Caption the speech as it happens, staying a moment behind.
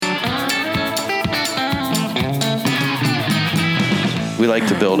We like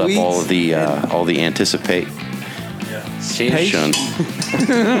to build up all the anticipation.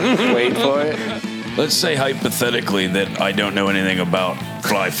 Wait for it. Let's say hypothetically that I don't know anything about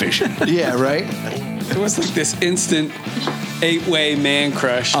fly fishing. Yeah, right? It was like this instant 8-way man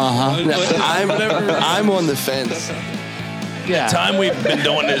crush. I'm on the fence. The time we've been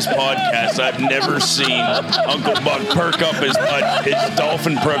doing this podcast, I've never seen Uncle Buck perk up his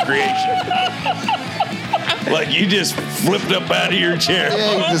dolphin procreation. Like you just flipped up out of your chair.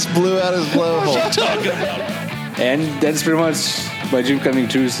 Yeah, he just blew out his blowhole. What are you talking about? And that's pretty much my dream coming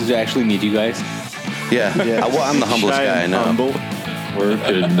true is to actually meet you guys. Yeah. Well, I'm the humblest guy I know. Work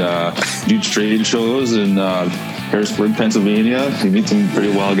and do trade shows in Harrisburg, Pennsylvania. You meet some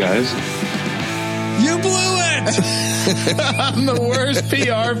pretty wild guys. You blew it! I'm the worst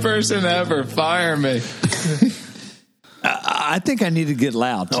PR person ever. Fire me. I think I need to get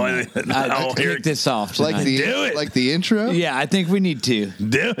loud. I kick this off tonight. Like the intro? Yeah, I think we need to.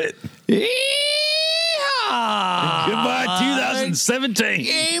 Do it. Goodbye, 2017.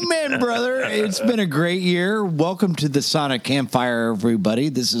 Amen, brother. It's been a great year. Welcome to the Sonic Campfire, everybody.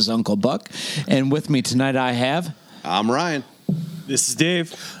 This is Uncle Buck. And with me tonight I have... I'm Ryan. This is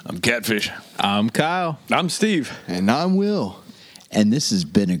Dave. I'm Catfish. I'm Kyle. I'm Steve. And I'm Will. And this has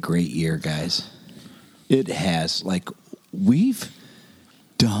been a great year, guys. It has. We've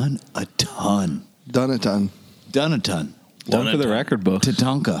done a ton. Done a ton. One for the record book.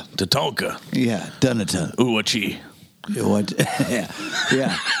 Tatanka. Yeah, done a ton. Uwachi. What? Yeah.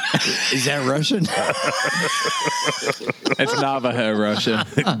 Is that Russian? It's Navajo Russian.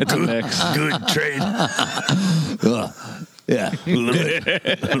 It's a mix. Good trade. Yeah.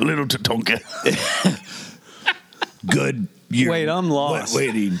 Little Tatanka. Good year. Wait, I'm lost.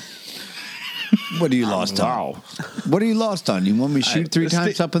 Waiting. What are you lost on? What are you lost on? You want me to shoot three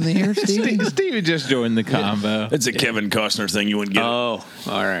times up in the air, Steve? Steve just joined the combo. It's a Kevin Costner thing. You wouldn't get it. Oh,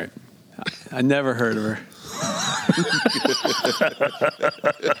 all right. I never heard of her.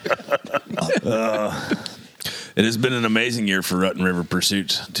 It has been an amazing year for Rutten River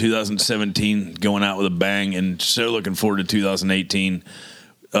Pursuits. 2017 going out with a bang, and so looking forward to 2018.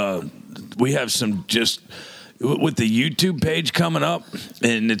 We have some just with the YouTube page coming up,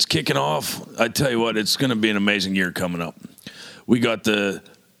 and it's kicking off. I tell you what, it's going to be an amazing year coming up. We got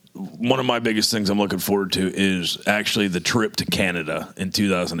one of my biggest things I'm looking forward to is actually the trip to Canada in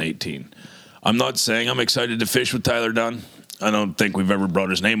 2018. I'm not saying I'm excited to fish with Tyler Dunn. I don't think we've ever brought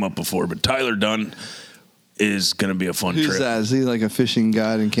his name up before, but Tyler Dunn is going to be a fun trip. Who's that? Is he like a fishing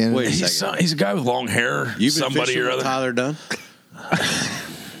guide in Canada? Wait a He's a guy with long hair. You've been somebody fishing or with other. Tyler Dunn?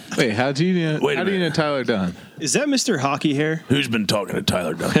 Wait, how do you know? Wait a How do you know minute. Tyler Dunn? Is that Mr. Hockey Hair? Who's been talking to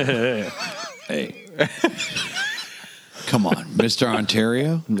Tyler Dunn? Hey. Come on, Mr.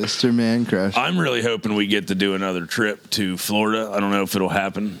 Ontario. Mr. Man Crush. I'm really hoping we get to do another trip to Florida. I don't know if it'll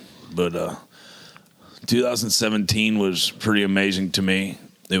happen, but 2017 was pretty amazing to me.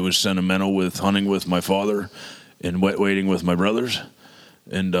 It was sentimental with hunting with my father and wet wading with my brothers.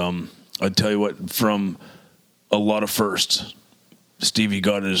 And I tell you what, from a lot of firsts, Stevie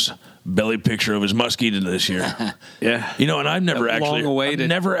got his belly picture of his muskie this year. Yeah. You know, and I've never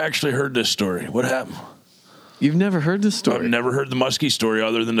Long-awaited. actually heard this story. What happened? You've never heard this I've story? never heard the muskie story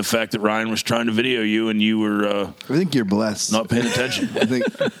other than the fact that Ryan was trying to video you and you were I think you're blessed. not paying attention. I think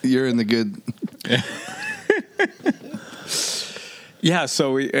you're in the good. Yeah,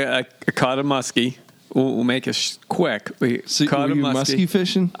 so we caught a muskie. We'll make it quick. We So caught were a you muskie. muskie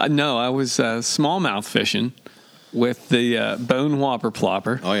fishing? No, I was smallmouth fishing with the bone whopper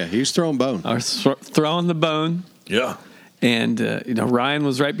plopper. Oh, yeah. He was throwing bone. I was throwing the bone. Yeah. And, Ryan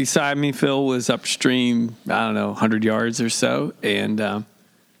was right beside me. Phil was upstream, 100 yards or so. And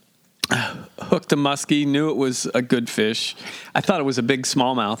hooked a muskie, knew it was a good fish. I thought it was a big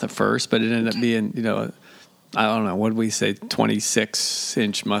smallmouth at first, but it ended up being, I don't know, what did we say,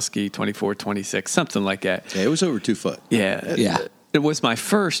 26-inch muskie, 24, 26, something like that. Yeah, it was over 2 foot. Yeah. Yeah. It was my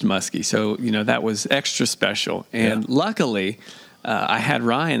first muskie, so, that was extra special. And luckily... I had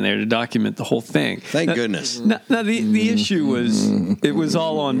Ryan there to document the whole thing. Thank goodness. Now the issue was it was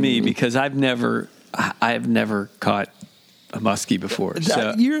all on me because I've never caught a muskie before.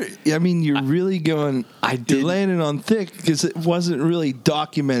 So You're really going. You're laying it on thick because it wasn't really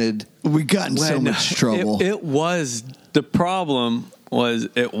documented. We got in so much trouble. It was the problem was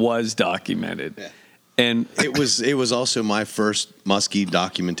it was documented. Yeah. And It was also my first muskie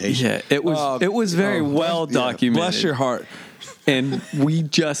documentation. Yeah, it was very well documented. Bless your heart. And we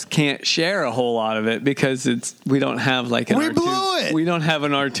just can't share a whole lot of it because we don't have like an We R2. blew it. We don't have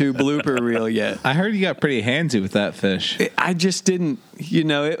an R2 blooper reel yet. I heard you got pretty handsy with that fish. I just didn't,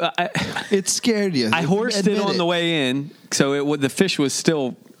 It scared you. I horsed it on the way in, so the fish was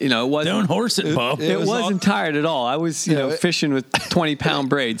still, it wasn't. Don't horse it, Bob. It wasn't tired at all. I was, fishing with 20-pound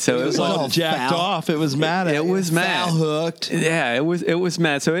braid, so It was all jacked off. It was mad at It you. was mad. Foul hooked. Yeah, it was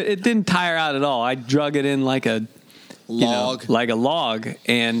mad. So it didn't tire out at all. I drug it in like a Log. like a log,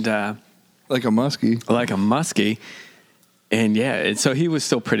 and like a muskie. like a muskie. And so he was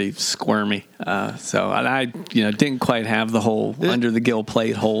still pretty squirmy. So I didn't quite have the whole under the gill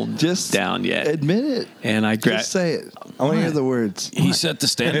plate hold Just down yet. Admit it. And I Just say it. I want to hear the words. He set the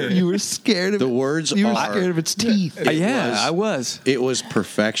standard. You were scared of The it. words You were are- scared of its teeth. I was. It was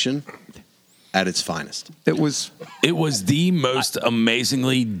perfection at its finest. It was. It was the most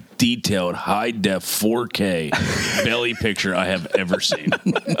amazingly detailed high-def 4K belly picture I have ever seen.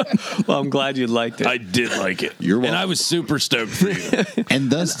 Well, I'm glad you liked it. I did like it. You're and welcome. I was super stoked for you.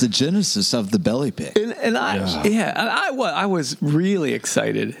 And thus the genesis of the belly pick. and I was really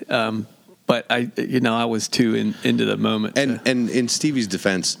excited. But I was too into the moment. And in Stevie's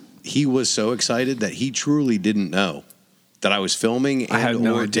defense, he was so excited that he truly didn't know that I was filming I had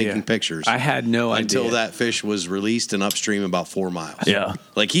no or idea. taking pictures. I had no until idea. that fish was released and upstream about 4 miles. Yeah.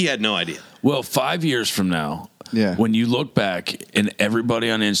 Like he had no idea. Well, 5 years from now, Yeah. when you look back and everybody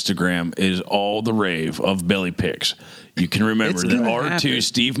on Instagram is all the rave of belly pics, you can remember It's that gonna R2 happen.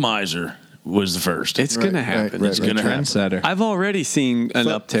 Steve Miser was the first. it's going to happen. It's going to happen. Trendsetter. I've already seen an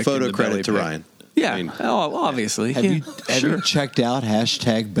uptick. Photo in the belly credit to pick. Ryan. Yeah. I mean, Obviously. Have you checked out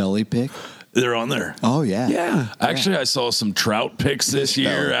hashtag belly pick? They're on there. Oh yeah. Yeah. Actually, I saw some trout pics this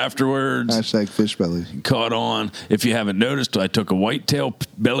year afterwards. Hashtag fish belly. Caught on. If you haven't noticed, I took a whitetail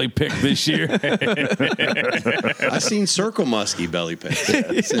belly pic this year. I've seen circle muskie belly pick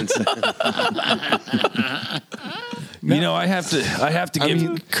since You know, I have to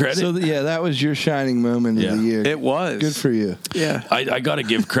give credit. So that was your shining moment Yeah. of the year. It was. Good for you. Yeah. I got to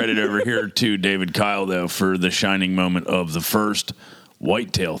give credit over here to David Kyle, though, for the shining moment of the first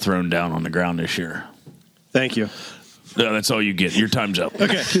whitetail thrown down on the ground this year. Thank you. No, that's all you get. Your time's up.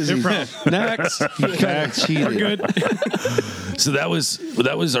 Okay, no problem. Next. We're good. So that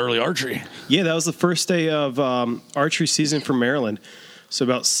was early archery. Yeah, that was the first day of archery season for Maryland. So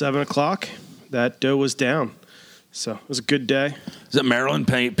about 7 o'clock, that doe was down. So it was a good day. Is that Maryland,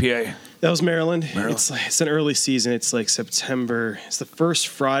 PA? That was Maryland. It's an early season. It's like September. It's the first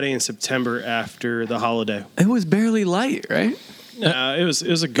Friday in September after the holiday. It was barely light, right? It was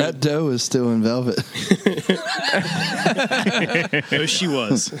a That good. doe is still in velvet. No, she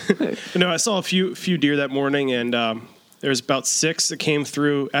was. No, I saw a few deer that morning, and there was about 6 that came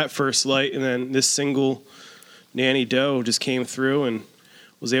through at first light, and then this single nanny doe just came through and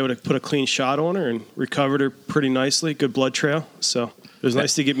was able to put a clean shot on her and recovered her pretty nicely. Good blood trail. So it was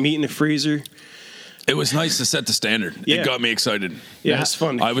nice to get meat in the freezer. It was nice to set the standard. Yeah. It got me excited. Yeah, it was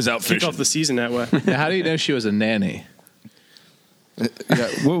fun. I was out Kick fishing. off the season that way. Now, how do you know she was a nanny? Yeah.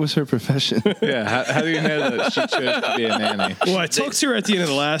 What was her profession? Yeah, how do you know that she chose to be a nanny? Well, I talked to her at the end of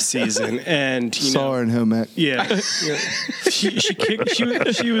the last season, and Saw her in home ec. yeah,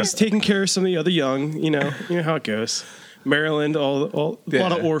 she was taking care of some of the other young. You know how it goes. Maryland, a lot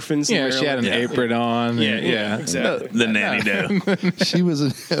of orphans. in Yeah, she had an Maryland. apron on. Yeah, exactly. The nanny doe. She was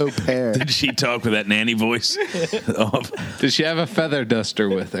an au pair. Did she talk with that nanny voice? Oh, Did she have a feather duster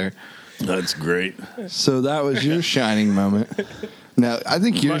with her? that's great. So that was your shining moment. Now, I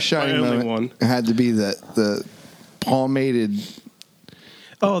think your My shining only moment one. had to be the palmated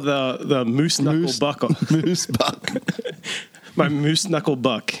Oh, the moose knuckle buck. moose buck. My moose knuckle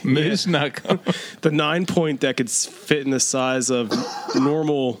buck. Moose knuckle. The 9-point that could fit in the size of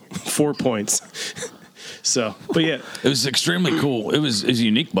normal 4 points. So, but yeah, It was extremely cool. It was a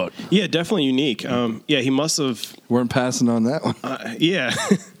unique buck. yeah, definitely unique. Yeah, he must have. Weren't passing on that one. Yeah,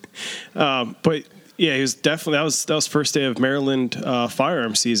 but yeah, he was definitely that was first day of Maryland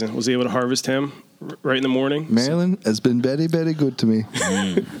firearm season. Was able to harvest him right in the morning. Maryland has been very, very good to me.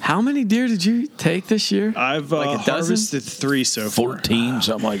 How many deer did you take this year? I've Like a dozen? harvested 3 so far. 14,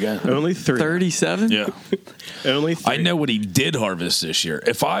 something like that. Only 3. 37? Yeah. Only 3. I know what he did harvest this year.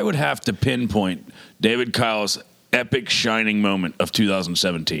 If I would have to pinpoint David Kyle's epic shining moment of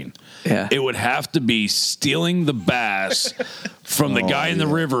 2017. Yeah. It would have to be stealing the bass from the guy in the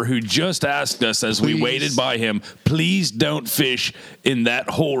river who just asked us as we waited by him, please don't fish in that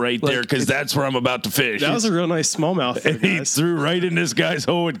hole right there because that's where I'm about to fish. That was a real nice smallmouth. And he threw right in this guy's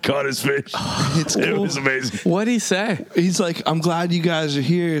hole and caught his fish. It was amazing. What'd he say? He's like, I'm glad you guys are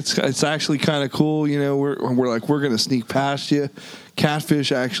here. It's actually kind of cool. You know, we're going to sneak past you.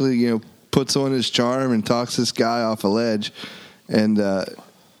 Catfish actually, you know, puts on his charm and talks this guy off a ledge. And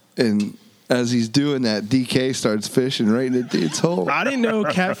as he's doing that, DK starts fishing right in the dude's hole. I didn't know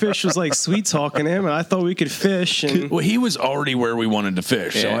Catfish was like sweet talking him, and I thought we could fish. And Well, he was already where we wanted to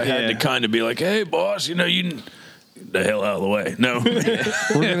fish, so I had Yeah. to kind of be like, hey, boss, you know, you the hell out of the way. No.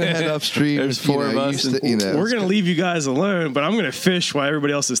 We're going to head upstream. There's four of us, You know, we're gonna leave you guys alone, but I'm gonna fish while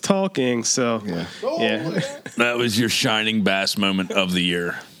everybody else is talking. So Yeah. That was your shining bass moment of the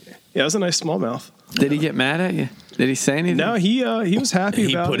year. Yeah, it was a nice smallmouth. Did he get mad at you? Did he say anything? No, he was happy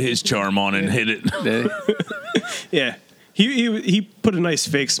He about put it. his charm on and hit it. Did he? Yeah, he put a nice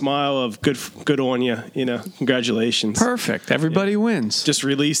fake smile of good on you. You know, congratulations. Perfect. Everybody wins. Just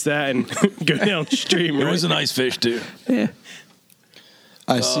release that and go downstream. It Right? was a nice fish, too. Yeah.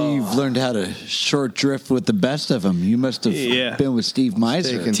 I see you've learned how to short drift with the best of them. You must have Yeah. been with Steve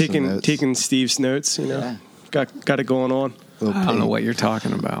Meiser. Taking some notes. taking Steve's notes. You know, got it going on. I don't know what you're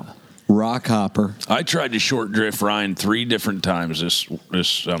talking about. Rock hopper. I tried to short drift Ryan 3 different times this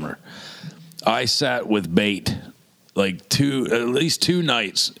summer. I sat with bait like at least 2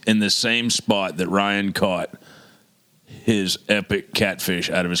 nights in the same spot that Ryan caught his epic catfish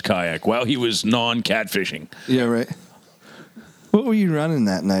out of his kayak while he was non-catfishing. Yeah, right. What were you running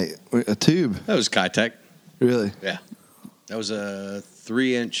that night? A tube? That was Kitech. Really? Yeah. That was a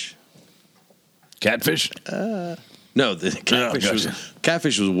 3-inch. Catfish? No, the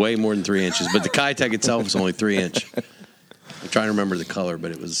catfish was way more than 3 inches, but the Kitech itself was only 3 inch. I'm trying to remember the color,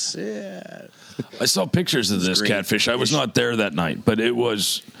 but it was I saw pictures of this green. catfish. I was not there that night, but it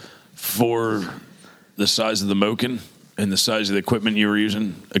was for the size of the Moken and the size of the equipment you were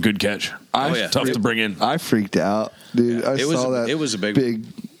using, a good catch. Tough to bring in. I freaked out, dude. I It saw was- that. it was a big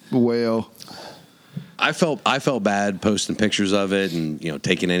whale. I felt bad posting pictures of it and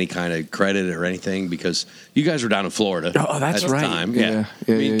taking any kind of credit or anything because you guys were down in Florida. Oh, that's at the right. time. Yeah,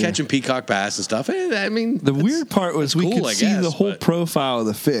 I mean, yeah. catching peacock bass and stuff. I mean, The weird part was we cool, could I see guess, the whole but- profile of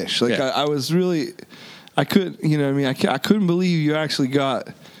the fish. Like Yeah. I was really, I couldn't, I couldn't believe you actually got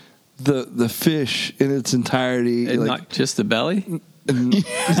the fish in its entirety. And like, not just the belly? is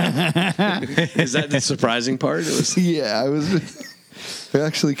that the surprising part? It was yeah, I was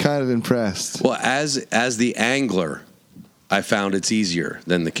actually kind of impressed. well as the angler. I found it's easier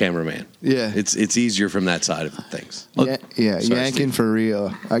than the cameraman. Yeah. it's easier from that side of things. Yeah, Sorry, yanking Steve. for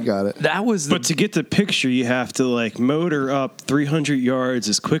real. I got it. That was the But to get the picture, you have to like motor up 300 yards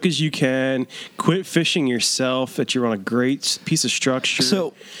as quick as you can. Quit fishing yourself that you're on a great piece of structure.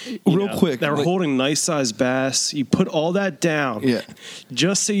 So, You real know, quick, that we're like- holding nice sized bass. You put all that down, Yeah.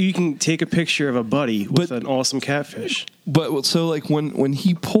 just so you can take a picture of a buddy with But- an awesome catfish. But so like when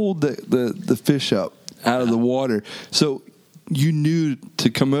he pulled the fish up out of the water, so you knew to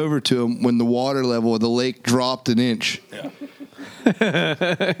come over to him when the water level of the lake dropped an inch.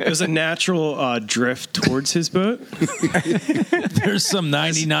 It was a natural drift towards his boat. There's some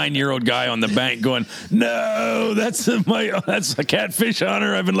 99-year-old guy on the bank going, no, that's a catfish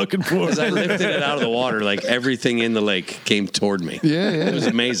hunter I've been looking for. As I lifted it out of the water, like everything in the lake came toward me. Yeah, yeah. It was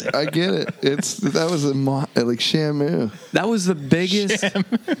amazing. I get it. That was like Shamu. that was the biggest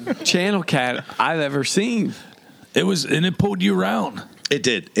channel cat I've ever seen. It was, and it pulled you around. It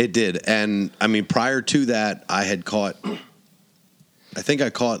did. And I mean, prior to that, I think I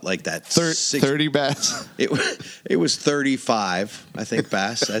caught like that 30 bass. It was 35, I think,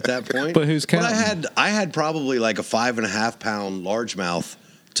 bass at that point. But who's counting? I had probably like a 5.5 pound largemouth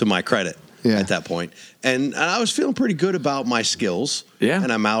to my credit at that point. And I was feeling pretty good about my skills. Yeah.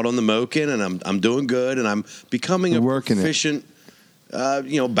 And I'm out on the Moken and I'm doing good and I'm becoming a Working it. proficient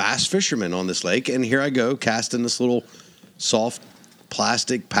bass fisherman on this lake. And here I go casting this little soft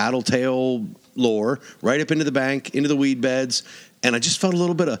plastic paddle tail lure right up into the bank, into the weed beds. And I just felt a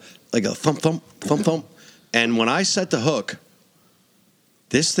little bit of like a thump, thump, thump, thump. And when I set the hook,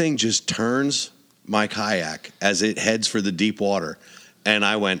 this thing just turns my kayak as it heads for the deep water. And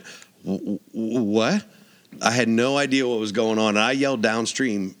I went, what? I had no idea what was going on. And I yelled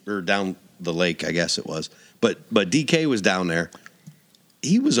downstream or down the lake, I guess it was. But DK was down there.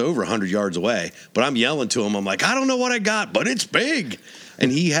 He was over 100 yards away, but I'm yelling to him. I'm like, I don't know what I got, but it's big.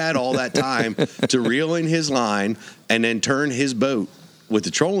 And he had all that time to reel in his line and then turn his boat with the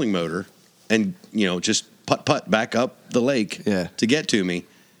trolling motor and, just putt back up the lake to get to me,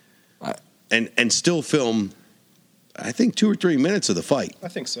 and still film, I think 2 or 3 minutes of the fight. I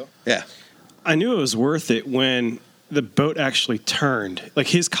think so. Yeah. I knew it was worth it when the boat actually turned. Like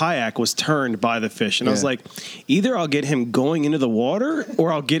his kayak was turned by the fish. And I was like, either I'll get him going into the water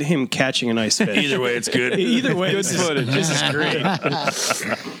or I'll get him catching a nice fish. Either way, it's good. Either way, this is great.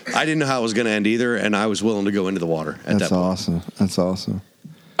 I didn't know how it was going to end either, and I was willing to go into the water at that point. Awesome. That's awesome.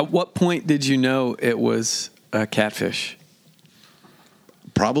 At what point did you know it was a catfish?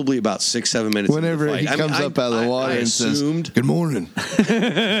 Probably about 6-7 minutes. Whenever into the he fight. comes up out of the water and assumed, says, "Good morning."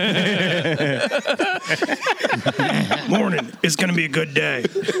 Morning. It's going to be a good day.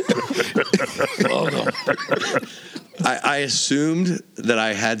 I assumed that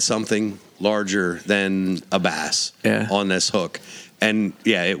I had something larger than a bass on this hook. And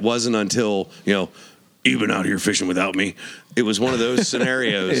it wasn't until, you've been out here fishing without me. It was one of those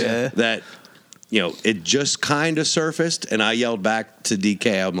scenarios that, it just kind of surfaced, and I yelled back to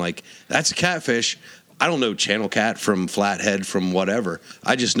DK. I'm like, that's a catfish. I don't know channel cat from flathead from whatever.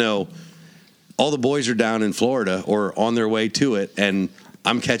 I just know all the boys are down in Florida or on their way to it, and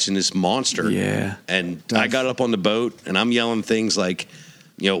I'm catching this monster. Yeah. And I got up on the boat, and I'm yelling things like,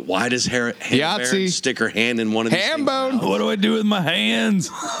 why does Barron stick her hand in one of these ham things? bone? What do I do with my hands?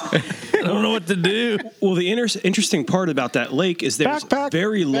 I don't know what to do. Well, the interesting part about that lake is there's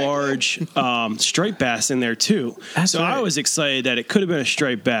very large striped bass in there, too. That's so right. I was excited that it could have been a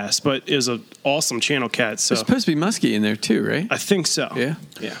striped bass, but it was an awesome channel cat. So There's supposed to be muskie in there, too, right? I think so. Yeah.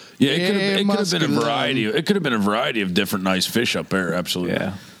 Yeah. Yeah, it could have been a musky variety. It could have been a variety of different nice fish up there. Absolutely.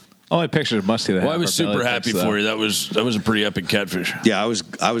 Yeah. Only pictures of Musty that Well, I was super happy for you. That was a pretty epic catfish. Yeah, I was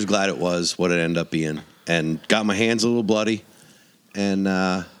glad it was what it ended up being, and got my hands a little bloody, and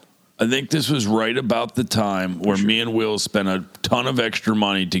I think this was right about the time where me and Will spent a ton of extra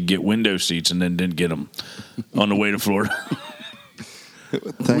money to get window seats and then didn't get them on the way to Florida.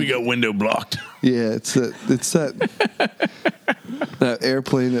 We got window blocked. Yeah, it's that that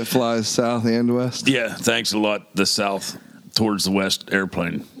airplane that flies south and west. Yeah, thanks a lot. The south towards the west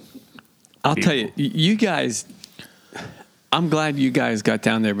airplane. I'll tell you, you guys, I'm glad you guys got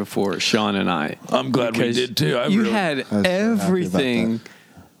down there before Sean and I. I'm glad we because did too. You had I was so happy about everything that.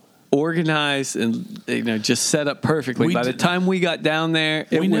 organized and just set up perfectly. We By the did- time we got down there,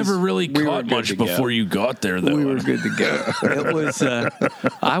 We never really we were caught good much to go. before you got there, though. We were good to go. It was.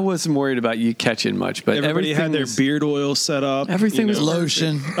 I wasn't worried about you catching much, but Everybody everything had their was, beard oil set up. Everything was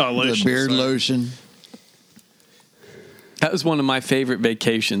Lotion. Oh, lotion. The beard sorry. lotion. That was one of my favorite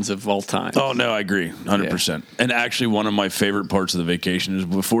vacations of all time. Oh, no, I agree. 100%. And actually, one of my favorite parts of the vacation is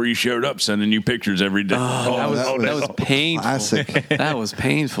before you showed up, sending you pictures every day. that was painful. Classic. That was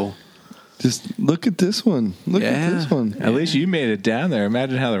painful. Just look at this one. Look at this one. At least you made it down there.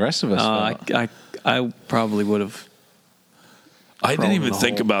 Imagine how the rest of us felt. I probably would have. I didn't even the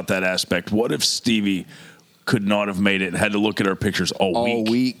think hole. about that aspect. What if Stevie could not have made it and had to look at our pictures all week? All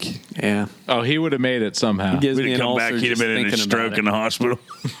week. Yeah. Oh, he would have made it somehow. Gives We'd me have an come back, ulcer he'd have just been in a thinking stroke about in the hospital,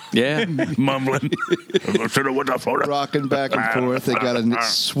 Yeah. mumbling. Rocking back and forth. They got a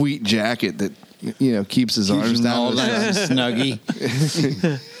sweet jacket that keeps his arms down. All that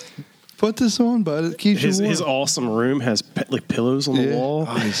snuggie. Put this on, bud. It keeps you warm. His awesome room has pillows on the wall.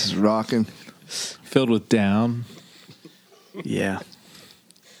 Oh, this is rocking. Filled with down. Yeah.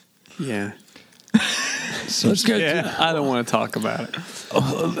 Yeah. Let's go. I don't want to talk about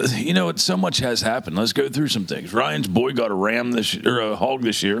it. So much has happened. Let's go through some things. Ryan's boy got a ram a hog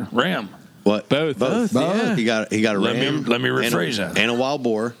this year. Ram. what? Both. Yeah. He got a Let me- ram. let me and rephrase that. And a wild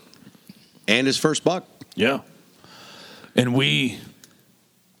boar, and his first buck. Yeah. And we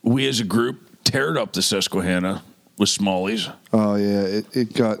as a group teared up the Susquehanna with smallies. Oh yeah,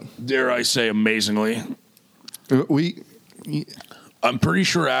 it got. Dare I say, amazingly. We I'm pretty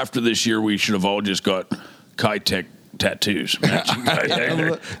sure after this year we should have all just got Kitech tattoos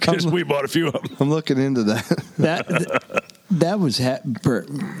because we bought a few of them. I'm looking into that. That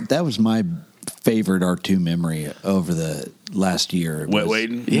was my favorite R2 memory over the last year. Wet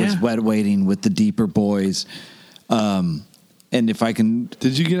wading? Was wet wading with the deeper boys. And if I can,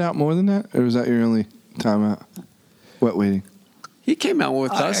 Did you get out more than that, or was that your only time out? Wet waiting. He came out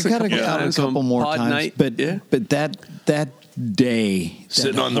with us I got to a couple get out a times couple on more pod times, night. but that day,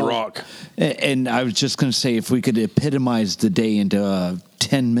 Sitting that on the whole- rock. And I was just going to say, if we could epitomize the day into a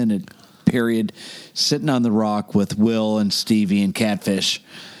 10-minute period, sitting on the rock with Will and Stevie and Catfish.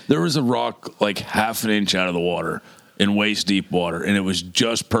 There was a rock like half an inch out of the water in waist deep water, and it was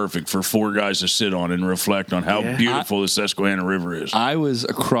just perfect for four guys to sit on and reflect on how beautiful the Susquehanna River is. I was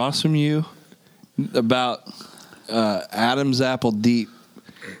across from you, about Adam's apple deep,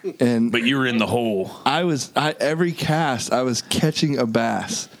 But you were in the hole. Every cast I was catching a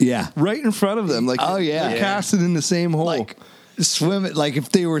bass. Yeah. Right in front of them. Like, oh yeah, they're casting in the same hole. Like swimming, like if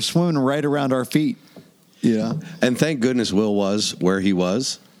they were swimming right around our feet. Yeah. And thank goodness Will was where he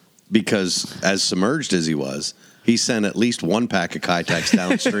was, because as submerged as he was, he sent at least one pack of Kitex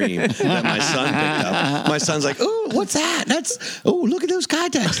downstream that my son picked up. My son's like, "Oh, what's that? Look at those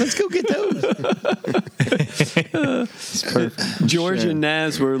Kitex. Let's go get those." It's perfect. George and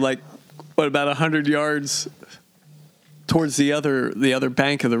Naz were like, about 100 yards towards the other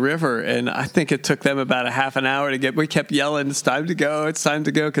bank of the river, and I think it took them about a half an hour to get. We kept yelling, "It's time to go! It's time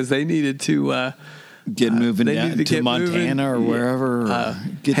to go!" because they needed to. Get moving they down needed to get Montana moving. or wherever. Or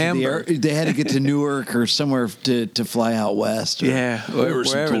get to the air, they had to get to Newark or somewhere to fly out west. Or, Yeah, They were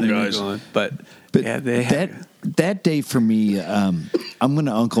some wherever cool they were guys. going. But yeah, that that day for me, I'm going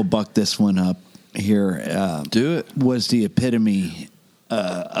to Uncle Buck this one up here. Do it. Was the epitome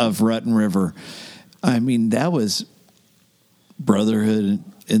of Rutten River. I mean, that was brotherhood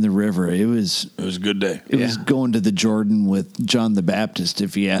in the river. It was a good day. It was going to the Jordan with John the Baptist,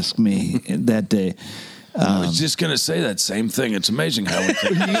 if you ask me, that day. I was just going to say that same thing. It's amazing how we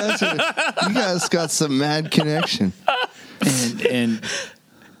think. You guys got some mad connection. And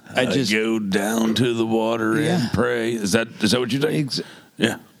I just go down to the water and pray. Is that what you think?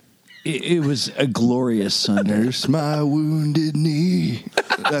 Yeah. It was a glorious Sunday. Nurse my wounded knee.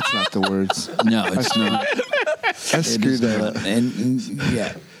 That's not the words. No, it's not. I screwed that up. And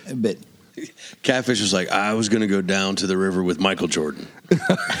yeah, but Catfish was like, "I was going to go down to the river with Michael Jordan."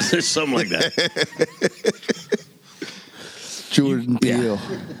 There's something like that. Jordan Peele.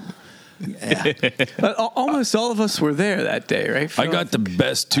 Yeah. But almost all of us were there that day, right? I got the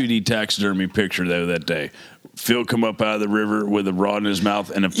best 2D taxidermy picture though that day. Phil come up out of the river with a rod in his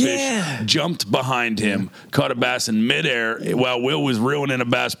mouth, and a fish jumped behind him, caught a bass in midair while Will was reeling in a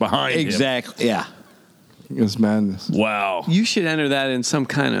bass behind him. Exactly. Yeah. It was madness. Wow. You should enter that in some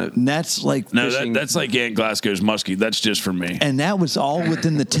kind of. And that's like that's like Ant Glasgow's muskie. That's just for me. And that was all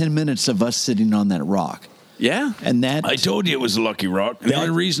within the 10 minutes of us sitting on that rock. Yeah. And that I told you it was a lucky rock. And the only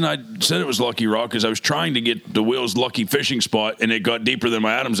reason I said it was lucky rock is I was trying to get to Will's lucky fishing spot, and it got deeper than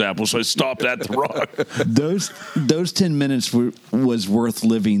my Adam's apple, so I stopped at the rock. those 10 minutes was worth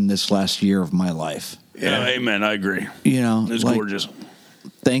living this last year of my life. Yeah, amen. I agree. You know, it's like, gorgeous.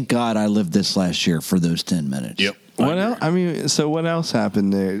 Thank God I lived this last year for those 10 minutes. Yep. What else? I mean, so what else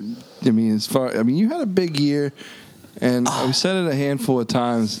happened there? I mean, you had a big year, and we said it a handful of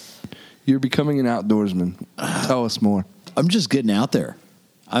times. You're becoming an outdoorsman. Tell us more. I'm just getting out there.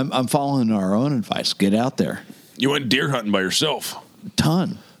 I'm following our own advice. Get out there. You went deer hunting by yourself.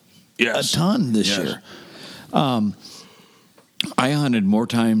 Ton. Yes. A ton this year. I hunted more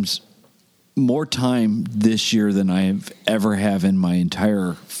time this year than I have ever have in my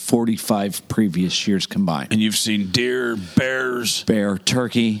entire 45 previous years combined. And you've seen deer, bears,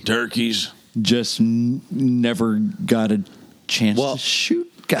 turkeys. Just never got a chance to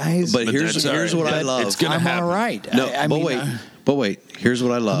shoot, guys. But here's what I love. It's gonna I'm happen. all right. No, but wait. Here's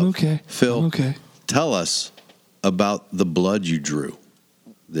what I love. I'm okay. Phil, I'm okay. Tell us about the blood you drew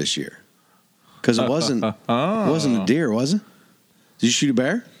this year, because it wasn't a deer, was it? Did you shoot a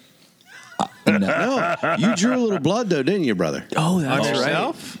bear? No, you drew a little blood though, didn't you, brother? Oh, that's On right.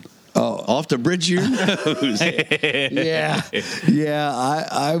 yourself? Oh, off the bridge of your nose. Yeah.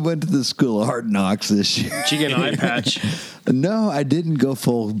 I went to the School of Hard Knocks this year. Did you get an eye patch? No, I didn't go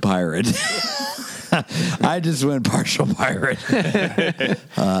full pirate. I just went partial pirate.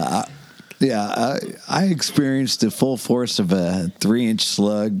 I experienced the full force of a 3-inch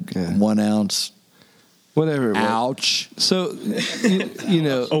slug, 1 ounce. Whatever it was. Ouch. So, you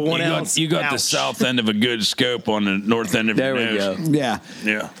know. A 1 ounce. You got the ouch. south end of a good scope on the north end of There your we nose. go. Yeah.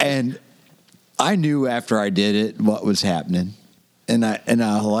 Yeah. And I knew after I did it what was happening. And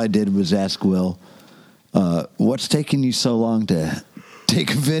all I did was ask Will, what's taking you so long to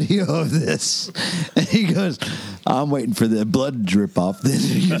take a video of this? And he goes, I'm waiting for the blood to drip off. Then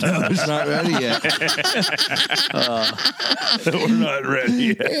you know it's not ready yet. We're not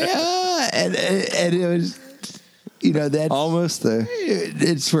ready yet. Yeah, and it was, that's Almost there.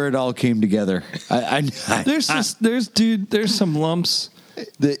 It's where it all came together. There's some lumps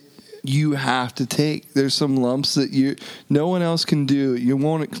that you have to take. There's some lumps that no one else can do. You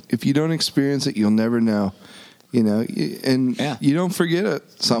won't, if you don't experience it, you'll never know. You know, and you don't forget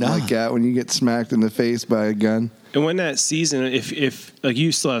something like that when you get smacked in the face by a gun. And when that season, if like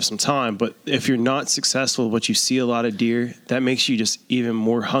you still have some time, but if you're not successful, but you see a lot of deer, that makes you just even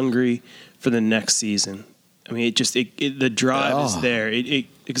more hungry for the next season. I mean, the drive is there.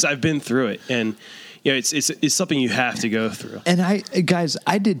 Because I've been through it, and it's something you have to go through. And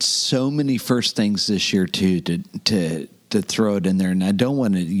I did so many first things this year too to throw it in there, and I don't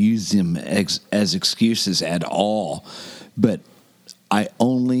want to use them as excuses at all, but I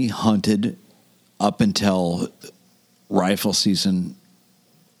only hunted up until rifle season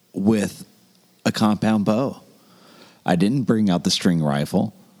with a compound bow. I didn't bring out the string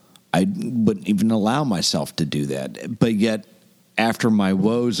rifle. I wouldn't even allow myself to do that. But yet, after my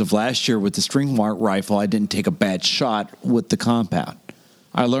woes of last year with the string rifle, I didn't take a bad shot with the compound.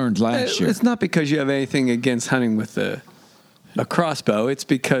 I learned last year. It's not because you have anything against hunting with a crossbow. It's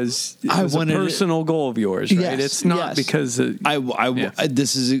because it was a personal goal of yours, right? Yes, it's not because I'm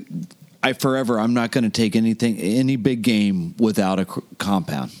not going to take any big game without a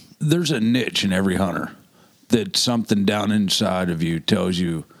compound. There's a niche in every hunter that something down inside of you tells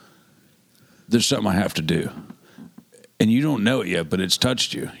you there's something I have to do. And you don't know it yet, but it's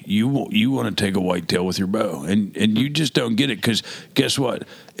touched you. You want to take a whitetail with your bow, and you just don't get it because guess what?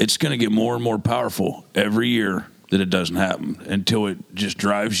 It's going to get more and more powerful every year that it doesn't happen until it just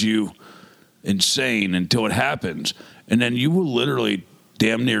drives you insane until it happens. And then you will literally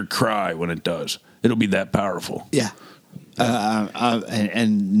damn near cry when it does. It'll be that powerful. Yeah.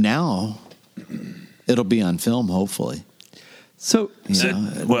 And now it'll be on film, hopefully. So,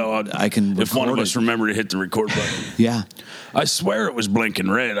 I can. If one of us remember to hit the record button. Yeah, I swear it was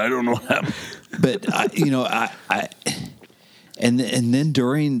blinking red. I don't know what happened. But and then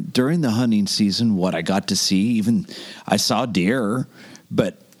during the hunting season, what I got to see, even I saw deer,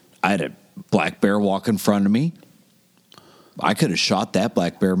 but I had a black bear walk in front of me. I could have shot that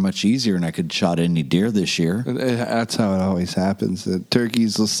black bear much easier than I could have shot any deer this year. That's how it always happens. The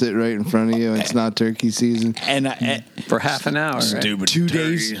turkeys will sit right in front of you. It's not turkey season, and for half an hour. Stupid. 2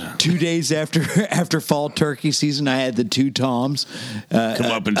 days. 2 days after fall turkey season, I had the two toms come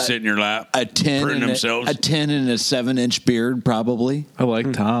up and sit in your lap. A 10 and a 10 and a 7-inch beard, probably. I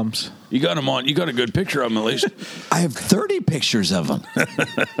like toms. You got them on. You got a good picture of them at least. I have 30 pictures of them.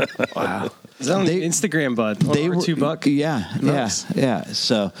 Wow. Is that on Instagram, bud? They were $2. Yeah, nice. yeah.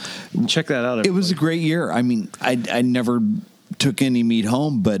 So check that out. Everybody. It was a great year. I mean, I never took any meat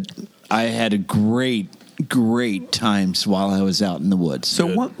home, but I had a great times while I was out in the woods. So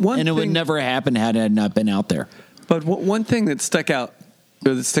one and it would never happen had I not been out there. But one thing that sticks out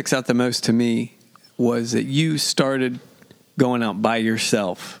the most to me was that you started going out by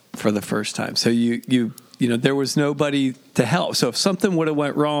yourself for the first time. So you there was nobody to help. So if something would have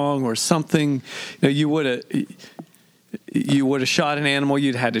went wrong or something, you would have shot an animal.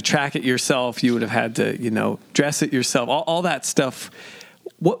 You'd had to track it yourself. You would have had to dress it yourself. All that stuff.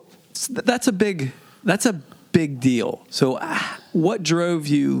 That's a big deal. So what drove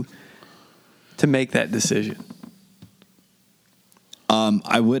you to make that decision?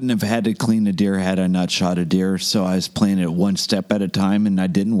 I wouldn't have had to clean a deer had I not shot a deer. So I was playing it one step at a time, and I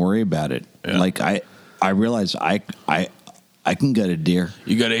didn't worry about it. Yeah. Like I realized I can gut a deer.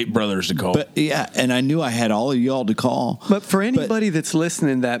 You got 8 brothers to call. But yeah, and I knew I had all of y'all to call. But for anybody that's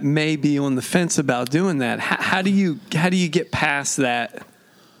listening that may be on the fence about doing that, how do you get past that?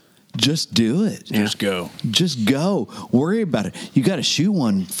 Just do it. Just go. Just go. Worry about it. You got to shoot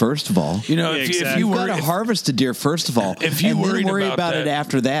one first of all. If you got to harvest a deer first of all. If you worry about it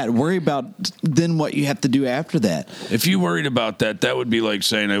after that. Worry about then what you have to do after that. If you worried about that would be like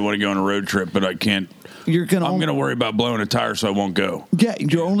saying I want to go on a road trip, but I can't. I'm going to worry about blowing a tire, so I won't go. Yeah,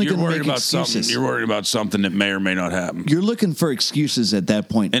 you're only going to make about excuses. Something. You're worried about something that may or may not happen. You're looking for excuses at that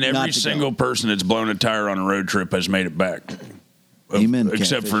point. And every single person that's blown a tire on a road trip has made it back. Amen.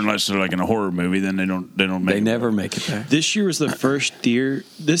 Except for unless they're like in a horror movie, then they don't make. They never make it back. This year was the first deer.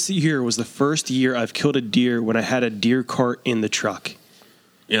 This year was the first year I've killed a deer when I had a deer cart in the truck.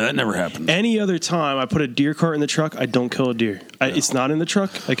 Yeah, that never happened. Any other time I put a deer cart in the truck, I don't kill a deer. It's not in the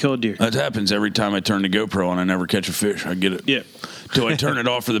truck, I kill a deer. That happens every time I turn the GoPro on. I never catch a fish. I get it. Yeah. Till I turn it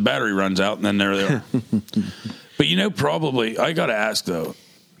off or the battery runs out, and then there they are. But probably I got to ask though.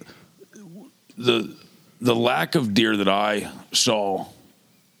 The lack of deer that I saw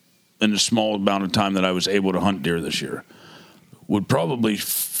in the small amount of time that I was able to hunt deer this year would probably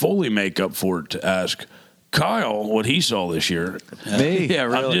fully make up for it to ask Kyle what he saw this year. Yeah,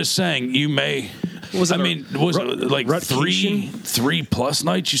 really. I'm just saying you may. Was it like three plus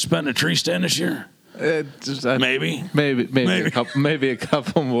nights you spent in a tree stand this year? Maybe a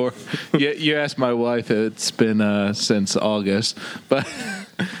couple more. You asked my wife. It's been since August, but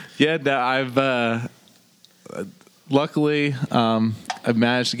yeah, no, I've. Luckily, I've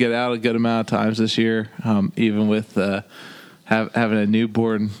managed to get out a good amount of times this year, even with having a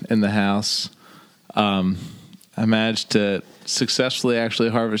newborn in the house. I managed to successfully actually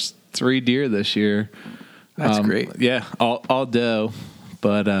harvest 3 deer this year. That's great. Yeah, all doe,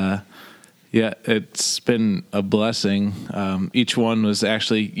 but yeah, it's been a blessing. Each one was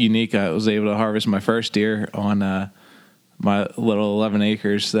actually unique. I was able to harvest my first deer on my little 11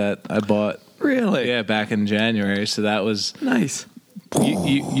 acres that I bought. Really? Yeah, back in January. So that was Nice.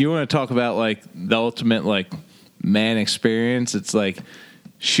 You want to talk about like the ultimate like man experience? It's like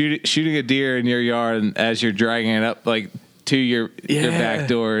shooting a deer in your yard, and as you're dragging it up like to your back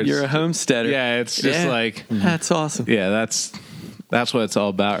door. You're a homesteader. Yeah, it's just like that's awesome. yeah, that's what it's all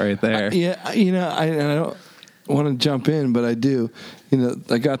about right there. Yeah, you know, I don't want to jump in, but I do. You know,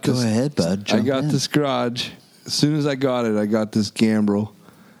 I got this. Go ahead, bud. I Jump got in. this garage. As soon as I got it, I got this gambrel.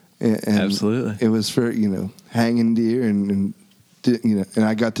 And Absolutely. it was for hanging deer and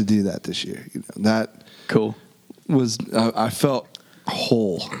I got to do that this year. That Cool. was I felt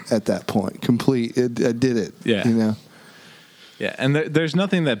whole at that point, complete. I did it. Yeah. Yeah, and there's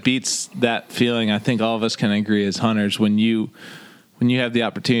nothing that beats that feeling. I think all of us can agree as hunters when you have the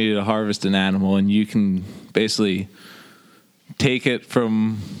opportunity to harvest an animal and you can basically take it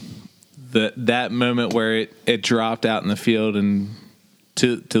from that moment where it dropped out in the field and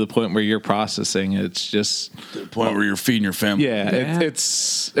to the point where you're processing. It's just the point where you're feeding your family. Yeah,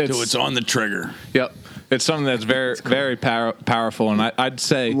 it's it's on the trigger. Yep, it's something that's very powerful, and I'd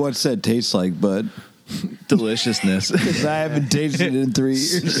say What's that taste like, bud? deliciousness. Because I haven't tasted it in 3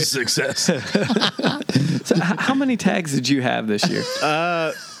 years. Success. So how many tags did you have this year?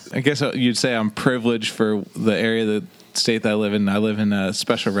 I guess you'd say I'm privileged for the area, the state that I live in. I live in a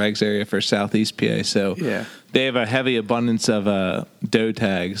special regs area for Southeast PA, so Yeah. they have a heavy abundance of doe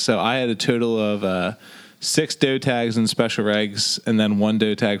tags. So I had a total of 6 doe tags in special regs, and then 1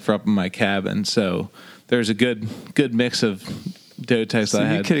 doe tag for up in my cabin. So there's a good mix of doe tags So that I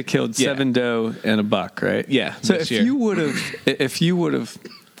you had. could have killed 7 doe and a buck, right? Yeah, So this if year. you would have,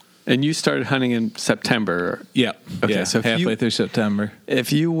 and you started hunting in September. Yeah. Okay. Yeah, So if halfway you, through September.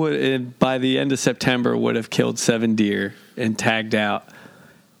 if you would by the end of September would have killed 7 deer and tagged out,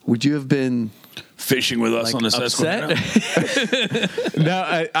 would you have been Fishing with us on the upset? Susquehanna.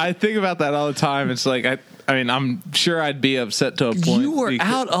 No, I think about that all the time. It's like I mean, I'm sure I'd be upset to a point. You were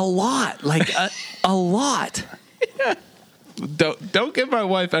out a lot, like a lot. Don't give my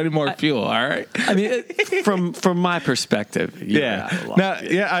wife any more fuel, all right? I mean, from my perspective, you were out a lot. No,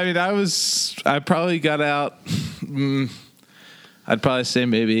 yeah. I mean, I probably got out. I'd probably say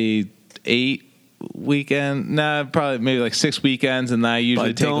maybe 8 weekend. Nah, probably maybe like 6 weekends, and I usually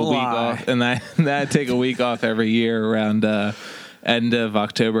But take a don't week lie. off, and I take a week off every year around end of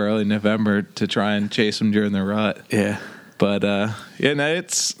October, early November to try and chase them during the rut. Yeah. But yeah, no,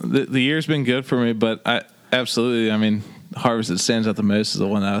 it's the year's been good for me. But I absolutely, I mean, the harvest that stands out the most is the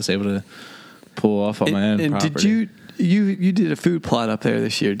one that I was able to pull off on my own And property. did you did a food plot up there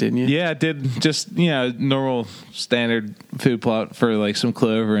this year, didn't you? Yeah, I did just normal standard food plot for like some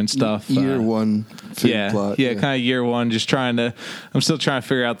clover and stuff. Year one food yeah, plot. yeah, kind of year one. Just I'm still trying to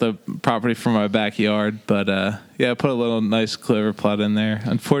figure out the property for my backyard, but yeah, I put a little nice clover plot in there.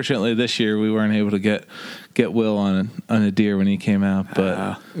 Unfortunately, this year we weren't able to get Will on a deer when he came out,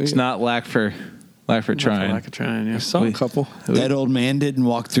 but it's not lack for trying. Lack of trying. Yeah. I saw a couple. That old man didn't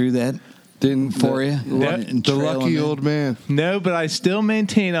walk through that Didn't for you? And The trail lucky him in? old man. No, but I still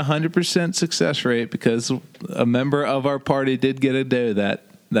maintain 100% success rate because a member of our party did get a doe that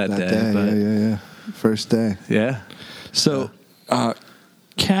day. But Yeah. First day. yeah. So,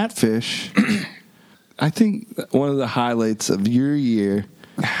 catfish, I think one of the highlights of your year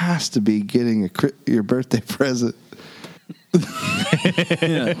has to be getting your birthday present.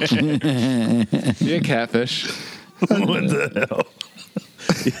 Yeah, catfish. What the hell?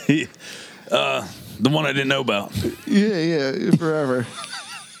 The one I didn't know about. Yeah, forever.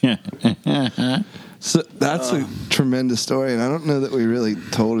 So that's a tremendous story, and I don't know that we really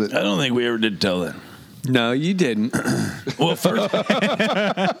told it. I don't think we ever did tell that. No, you didn't.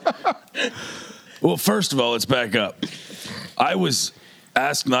 Well, first of all, let's back up. I was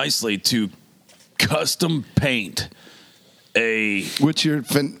asked nicely to custom paint a. What's your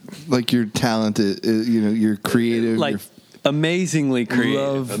you're talented, you're creative, Like amazingly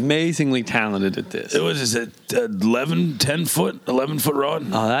creative, Love- amazingly talented at this. It was 10 foot rod.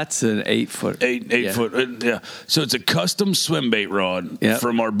 Oh, that's an 8 foot. Eight foot. Yeah. So it's a custom swim bait rod Yep.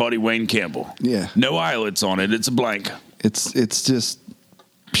 from our buddy Wayne Campbell. Yeah. No eyelets on it. It's a blank. It's just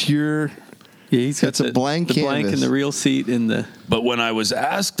pure. Yeah, he's got It's a blank the blank canvas. and the real seat in the. But when I was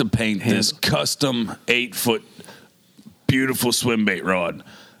asked to paint this custom 8 foot beautiful swim bait rod,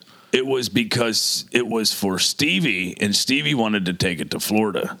 it was because it was for Stevie, and Stevie wanted to take it to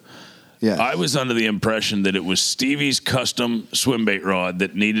Florida. Yeah. I was under the impression that it was Stevie's custom swim bait rod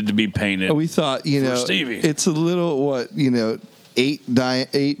that needed to be painted. We thought, for Stevie. it's a little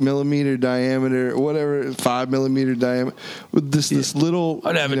 8 millimeter diameter, whatever, 5 millimeter diameter with this little.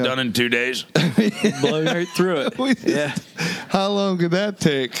 I'd have it done in 2 days. Blow right through it. How long could that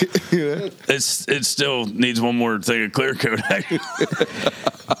take? It still needs one more thing of clear coat.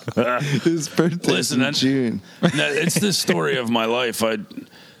 His birthday's in June. It's the story of my life.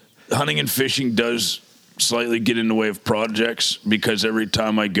 Hunting and fishing does slightly get in the way of projects because every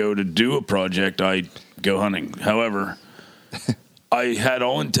time I go to do a project, I go hunting. However, I had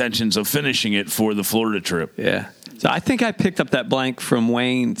all intentions of finishing it for the Florida trip. Yeah. So I think I picked up that blank from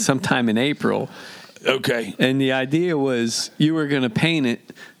Wayne sometime in April. Okay. And the idea was you were going to paint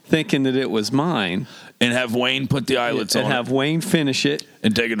it thinking that it was mine. And have Wayne put the eyelets on and have Wayne finish it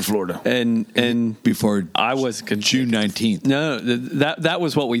and take it to Florida. And before I was June 19th. No, that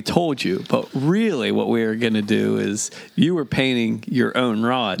was what we told you. But really, what we were going to do is you were painting your own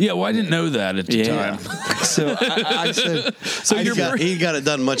rod. Yeah, well, I didn't know that at the time. So I said, he got it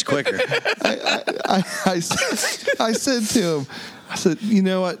done much quicker. I said to him, I said, you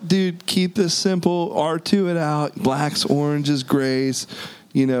know what, dude, keep this simple. R2 it out. Blacks, oranges, grays.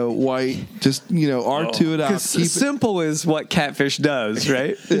 White, just, R2 it out. Keep simple is what Catfish does,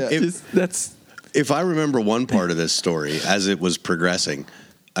 right? If I remember one part of this story as it was progressing,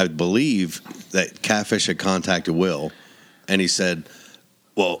 I believe that Catfish had contacted Will, and he said,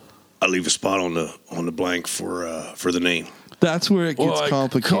 "Well, I leave a spot on the blank for the name." That's where it gets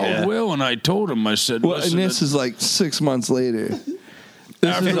complicated. I called Will and I told him, I said, well, and this is like 6 months later.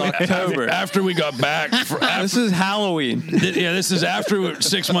 This is October. After we got back. This is Halloween. Yeah, this is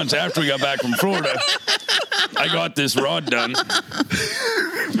 6 months after we got back from Florida. I got this rod done.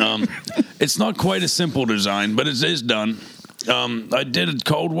 It's not quite a simple design, but it is done. I did a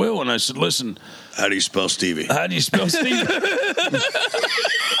cold Will, and I said, listen. How do you spell Stevie? How do you spell Stevie?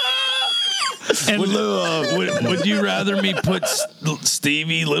 And would you rather me put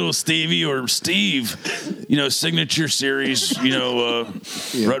Stevie, Little Stevie, or Steve, signature series,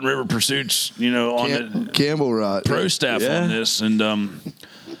 Rutland River Pursuits, on the Campbell Rod pro staff on this? And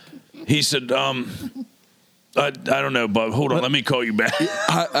he said, I don't know, Bob. Hold on, let me call you back.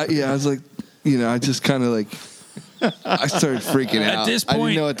 I was like, I just kind of I started freaking out. At this point, I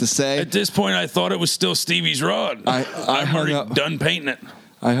didn't know what to say. At this point, I thought it was still Stevie's rod. I hung already up, done painting it.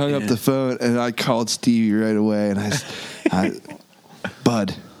 I hung up the phone and I called Stevie right away, and I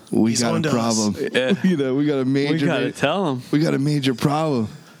Bud, we got a problem. Yeah. We got a major. We gotta tell him. We got a major problem.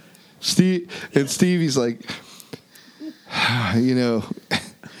 Stevie's like, I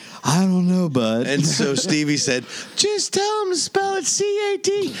don't know, Bud. And so Stevie said, just tell him to spell it CATFISH.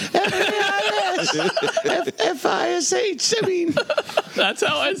 I mean, that's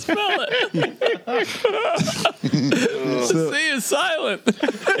how I spell it. The C is silent.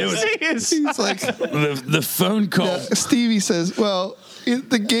 He's like, the phone call. Yeah, Stevie says, well,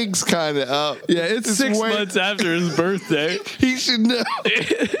 the gig's kind of up. Yeah, it's 6 months after his birthday. He should know.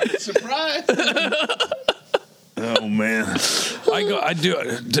 Surprise. Oh man, I do.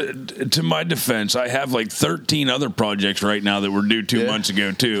 To my defense, I have like 13 other projects right now that were due 2 months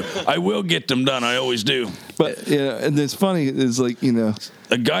ago too. I will get them done. I always do. But and it's funny is a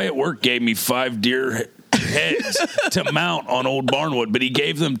guy at work gave me 5 deer heads to mount on old barnwood, but he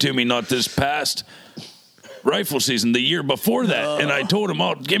gave them to me not this past rifle season, the year before that, and I told him,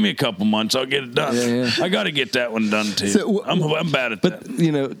 "Oh, give me a couple months, I'll get it done." Yeah. I got to get that one done too. So, I'm bad at that.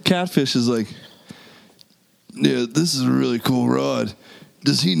 But Catfish is like, yeah, this is a really cool rod.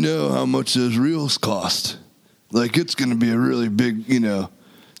 Does he know how much those reels cost? Like, it's going to be a really big,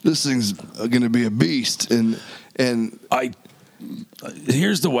 this thing's going to be a beast. And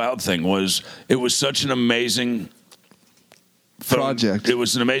here's the wild thing it was such an amazing project. It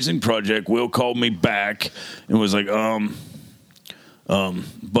was an amazing project. Will called me back and was like,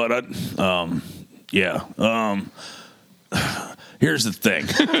 here's the thing.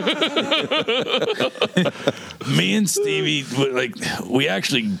 Me and Stevie, we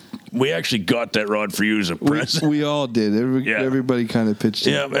actually got that rod for you as a present. We all did. Everybody kind of pitched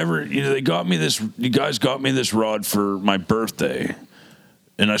in. Yeah, they got me this. You guys got me this rod for my birthday,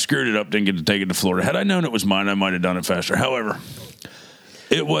 and I screwed it up. Didn't get to take it to Florida. Had I known it was mine, I might have done it faster. However,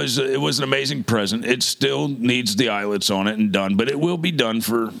 it was an amazing present. It still needs the eyelets on it and done, but it will be done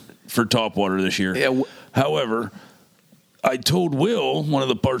for topwater this year. Yeah. However, I told Will one of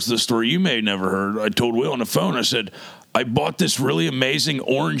the parts of the story you may have never heard. I told Will on the phone. I said, I bought this really amazing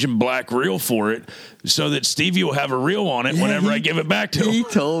orange and black reel for it so that Stevie will have a reel on it whenever I give it back to him. He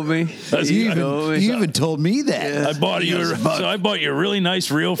told me. You even told me that. I bought you I bought you a really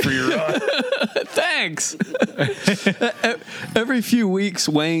nice reel for your rod. Thanks. Every few weeks,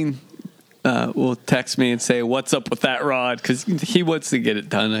 Wayne will text me and say, "What's up with that rod?" Because he wants to get it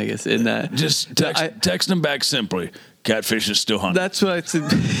done, I guess. In that, just text him back simply. Catfish is still hunting. That's what I said.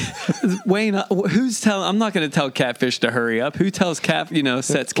 Wayne, who's telling? I'm not going to tell Catfish to hurry up. Who tells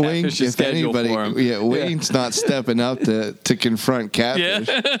sets Catfish's schedule for him? Yeah, Wayne's not stepping up to confront Catfish.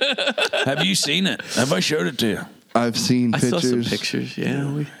 Yeah. Have you seen it? Have I showed it to you? I've seen pictures. I saw some pictures.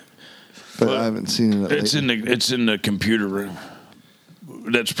 Yeah, but I haven't seen it. It's in the computer room.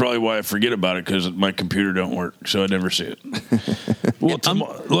 That's probably why I forget about it, because my computer don't work, so I never see it. Well,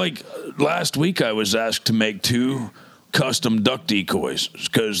 like last week, I was asked to make 2 custom duck decoys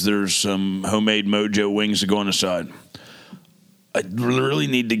because there's some homemade Mojo wings that go on the side. I really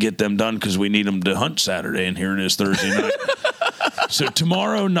need to get them done because we need them to hunt Saturday, and here it is Thursday night. So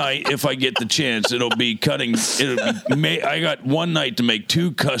tomorrow night, if I get the chance, it'll be cutting. I got one night to make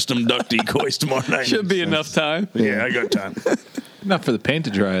 2 custom duck decoys tomorrow night. Should be enough time. Yeah, I got time. Not for the paint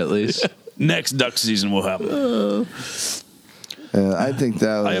to dry, at least. Next duck season will happen. I think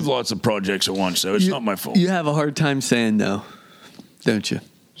that was, I have lots of projects at once, so it's not my fault. You have a hard time saying no, don't you?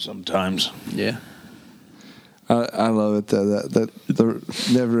 Sometimes. Yeah. I love it though. That the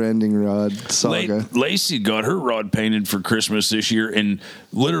never-ending rod saga. Lacey got her rod painted for Christmas this year in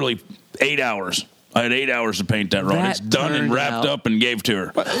literally 8 hours. I had 8 hours to paint that rod. It's done and wrapped up and gave to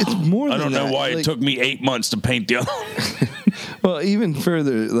her. But it's more than I don't know that. why it took me 8 months to paint the other one. Well, even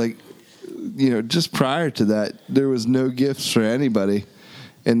further, just prior to that, there was no gifts for anybody.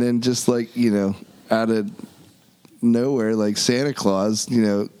 And then just out of nowhere, like Santa Claus,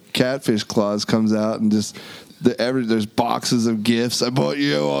 Catfish Claus comes out and just there's boxes of gifts. I bought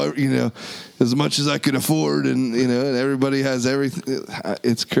you, as much as I could afford, and and everybody has everything.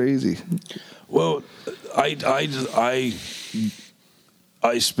 It's crazy. Well, I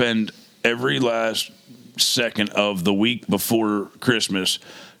spend every last second of the week before Christmas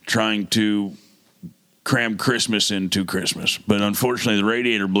trying to cram Christmas into Christmas. But unfortunately, the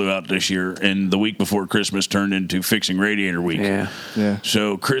radiator blew out this year, and the week before Christmas turned into fixing radiator week. Yeah.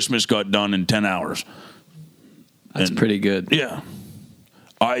 So Christmas got done in 10 hours. That's pretty good. Yeah.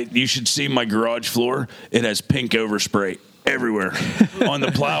 You should see my garage floor. It has pink overspray everywhere. On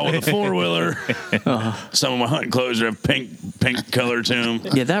the plow of the 4-wheeler. Some of my hunting clothes have pink color to them.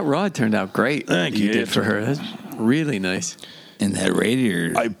 Yeah, that rod turned out great. Thank you. You did for her. That's really nice. And that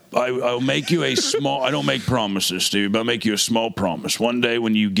radiator. I'll make you a small. I don't make promises, Steve, but I'll make you a small promise. One day,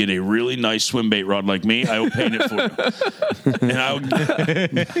 when you get a really nice swim bait rod like me, I will paint it for you, and I'll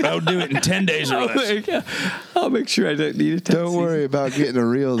do it in 10 days or less. I'll make sure I don't need it. Don't worry about getting a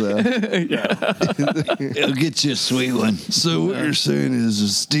reel though. It'll get you a sweet one. So what you're saying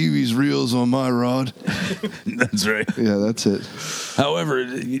is Stevie's reels on my rod? That's right. Yeah, that's it. However,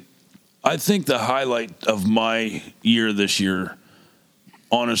 I think the highlight of my year this year,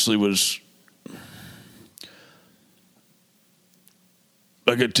 honestly, was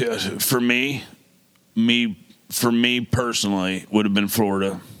for me personally, would have been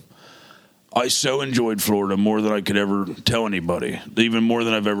Florida. I so enjoyed Florida more than I could ever tell anybody, even more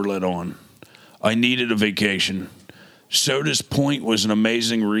than I've ever let on. I needed a vacation. Soda's Point was an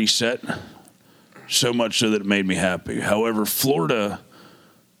amazing reset, so much so that it made me happy. However, Florida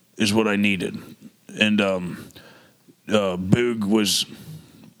is what I needed. And Boog was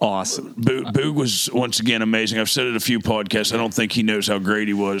awesome. Boog was, once again, amazing. I've said it a few podcasts. I don't think he knows how great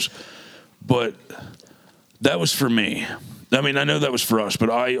he was. But that was for me. I mean, I know that was for us, but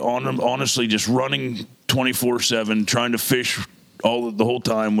I honestly just running 24/7, trying to fish the whole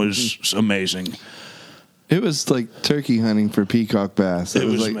time was amazing. It was like turkey hunting for peacock bass. It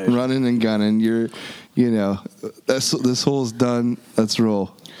was like amazing. Running and gunning. This hole's done. Let's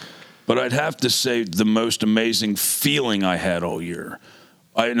roll. But I'd have to say the most amazing feeling I had all year.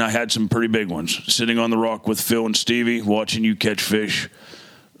 I had some pretty big ones. Sitting on the rock with Phil and Stevie, watching you catch fish.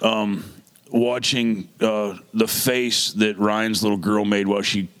 Watching the face that Ryan's little girl made while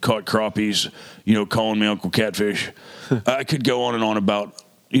she caught crappies, calling me Uncle Catfish. I could go on and on about,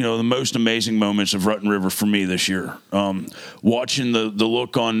 the most amazing moments of Rutten River for me this year. Watching the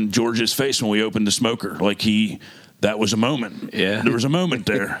look on George's face when we opened the smoker, that was a moment. Yeah. There was a moment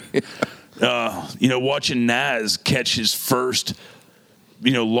there. Watching Naz catch his first,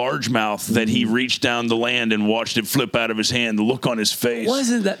 largemouth that he reached down the land and watched it flip out of his hand, the look on his face.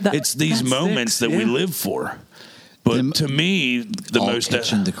 Wasn't that it's these moments that we live for. But to me, the all most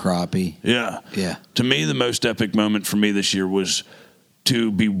catching the crappie. yeah. Yeah. To me, the most epic moment for me this year was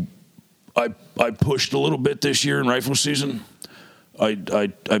to be. I pushed a little bit this year in rifle season. I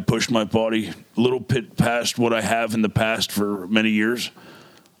pushed my body a little bit past what I have in the past for many years.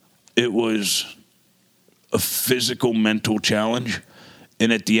 It was a physical, mental challenge.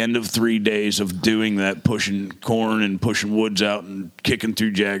 And at the end of 3 days of doing that, pushing corn and pushing woods out and kicking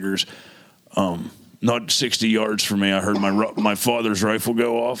through jaggers, not 60 yards from me, I heard my father's rifle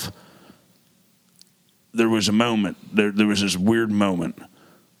go off. There was a moment. There was this weird moment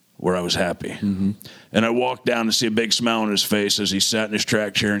where I was happy. Mm-hmm. And I walked down to see a big smile on his face as he sat in his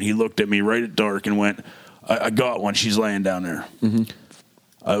track chair, and he looked at me right at dark and went, I got one. She's laying down there.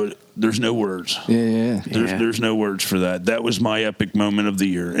 Mm-hmm. There's no words. There's no words for that. That was my epic moment of the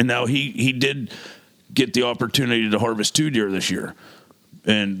year. And now he did get the opportunity to harvest 2 deer this year.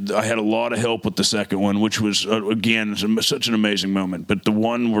 And I had a lot of help with the second one, which was, again, such an amazing moment. But the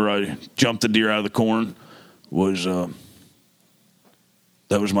one where I jumped the deer out of the corn was... that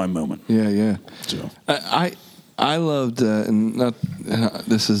was my moment. Yeah. So I loved, and not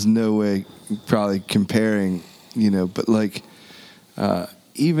this is no way probably comparing, but like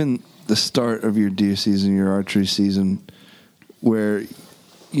even the start of your deer season, your archery season, where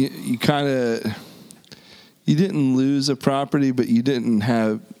you kind of you didn't lose a property, but you didn't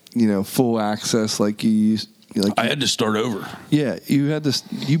have full access like you used. Like I had to start over. Yeah, you had to.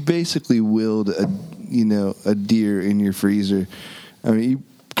 You basically willed a deer in your freezer. I mean, you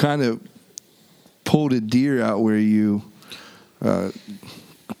kind of pulled a deer out where you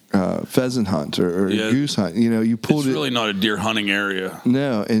pheasant hunt or goose hunt. You pulled it's really not a deer hunting area.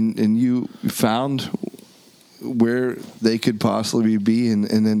 No, and you found where they could possibly be, and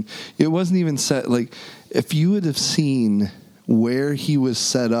then it wasn't even set. Like, if you would have seen where he was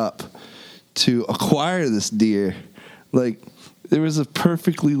set up to acquire this deer, like, there was a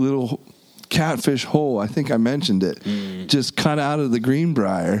perfectly little catfish hole. I think I mentioned it. Just cut out of the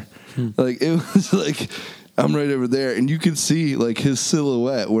Greenbrier. Like, it was like, I'm right over there, and you could see like his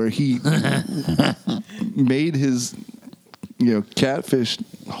silhouette where he made his catfish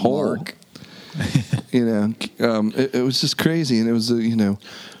hole. It was just crazy, and it was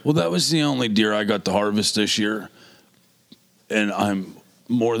Well, that was the only deer I got to harvest this year, and I'm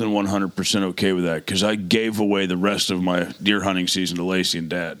more than 100% okay with that because I gave away the rest of my deer hunting season to Lacey and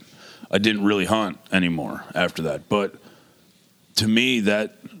Dad. I didn't really hunt anymore after that. But to me,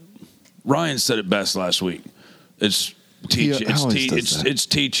 that Ryan said it best last week. It's teaching. It's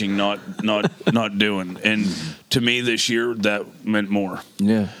teaching, not doing. And to me, this year that meant more.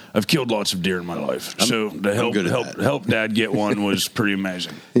 Yeah, I've killed lots of deer in my life, so to help Dad get one was pretty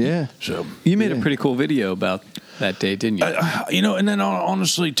amazing. Yeah. So you made a pretty cool video about that day, didn't you? And then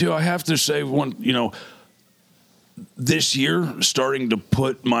honestly too, I have to say this year, starting to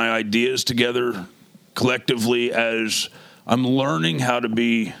put my ideas together collectively as I'm learning how to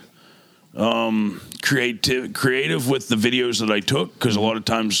be creative with the videos that I took, because a lot of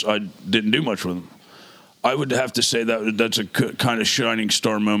times I didn't do much with them. I would have to say that's a kind of shining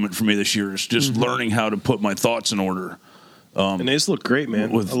star moment for me this year, is just learning how to put my thoughts in order. And they just look great,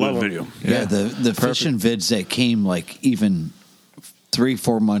 man. With video. Yeah, the fishing vids that came like even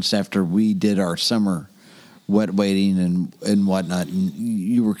 3-4 months after we did our summer wet waiting and whatnot, and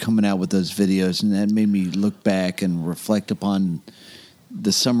you were coming out with those videos, and that made me look back and reflect upon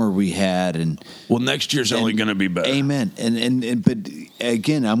the summer we had. And well, next year's only going to be better. Amen. And but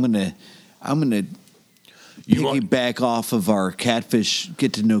again, I'm gonna piggyback off of our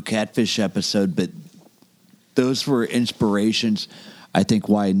get to know catfish episode, but those were inspirations, I think,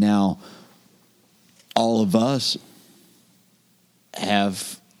 why now all of us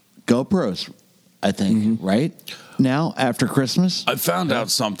have GoPros, I think, right? Now, after Christmas? I found out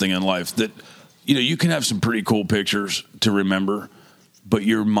something in life that, you can have some pretty cool pictures to remember, but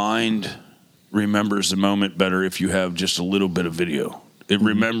your mind remembers the moment better if you have just a little bit of video. It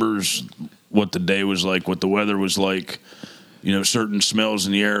remembers what the day was like, what the weather was like, certain smells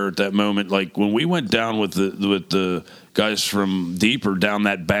in the air at that moment. Like when we went down with the guys from Deeper down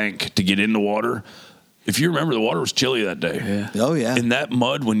that bank to get in the water, if you remember, the water was chilly that day. Yeah. Oh, yeah. And that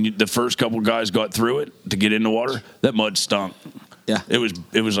mud, when the first couple guys got through it to get in the water, that mud stunk. Yeah. It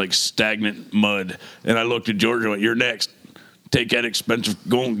was like stagnant mud. And I looked at George and went, "You're next. Take that expensive.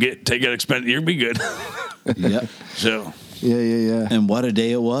 Take that expensive. You'll be good." Yep. So. Yeah. And what a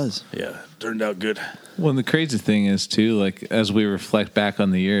day it was. Yeah. Turned out good. Well, the crazy thing is too, like as we reflect back on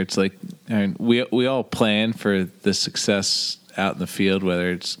the year, it's like we all plan for the success out in the field,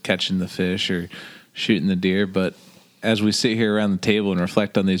 whether it's catching the fish or shooting the deer, but as we sit here around the table and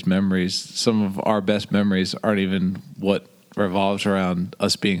reflect on these memories, some of our best memories aren't even what revolves around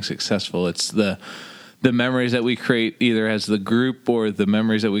us being successful. It's the memories that we create either as the group or the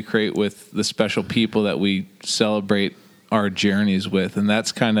memories that we create with the special people that we celebrate our journeys with. And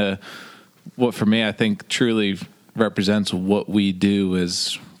that's kind of what, for me, I think truly represents what we do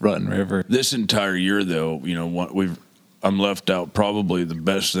as Rutten River. This entire year, though, I'm left out probably the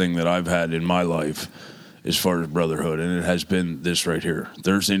best thing that I've had in my life as far as brotherhood, and it has been this right here.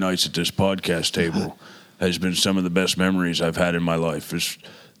 Thursday nights at this podcast table has been some of the best memories I've had in my life.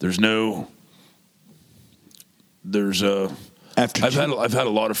 I've had a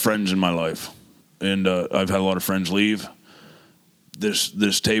lot of friends in my life, and I've had a lot of friends leave.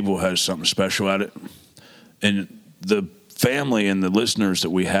 This table has something special at it, and the family and the listeners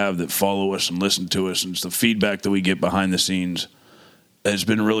that we have that follow us and listen to us, and the feedback that we get behind the scenes has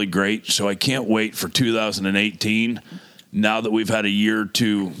been really great. So I can't wait for 2018. Now that we've had a year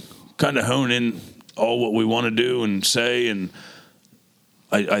to kind of hone in all what we want to do and say, and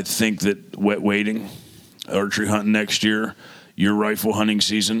I think that wet wading, archery hunting next year, your rifle hunting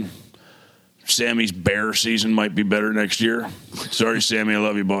season, Sammy's bear season might be better next year. Sorry, Sammy, I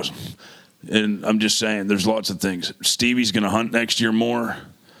love you, boss. And I'm just saying, there's lots of things. Stevie's going to hunt next year more.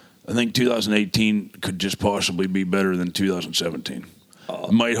 I think 2018 could just possibly be better than 2017.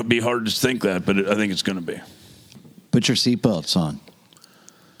 It might be hard to think that, but I think it's going to be. Put your seatbelts on.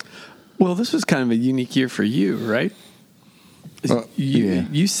 Well, this was kind of a unique year for you, right?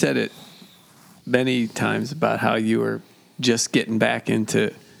 You said it many times about how you were just getting back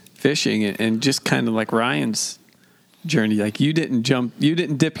into fishing and just kind of like Ryan's journey. Like you didn't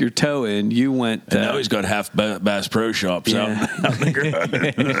dip your toe in. You went. And now he's got half Bass Pro Shops out in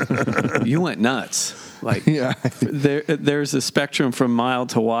the garage. You went nuts. Like there's a spectrum from mild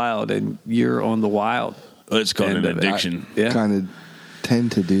to wild, and you're on the wild. It's called an addiction. I kind of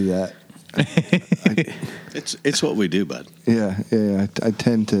tend to do that. It's what we do, bud. Yeah. I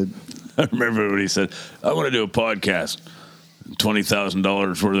tend to. I remember when he said, "I want to do a podcast."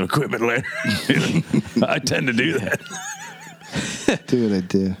 $20,000 worth of equipment later. I tend to do that. Do what I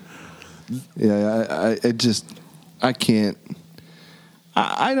do. Yeah, I can't.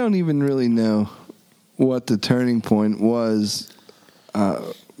 I don't even really know what the turning point was.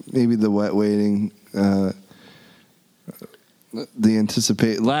 Maybe the wet wading, the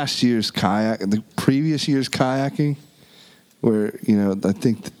last year's the previous year's kayaking, where I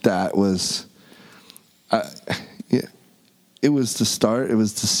think that was. It was the start. It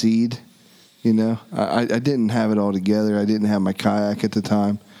was the seed. I didn't have it all together. I didn't have my kayak at the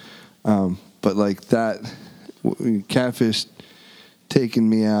time. But like that, Catfish taking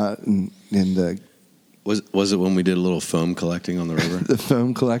me out and was it when we did a little foam collecting on the river? The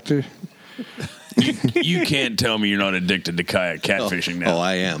foam collector. You can't tell me you're not addicted to kayak catfishing now. Oh,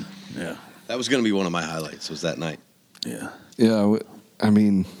 I am. Yeah. That was going to be one of my highlights. Was that night? Yeah. Yeah. I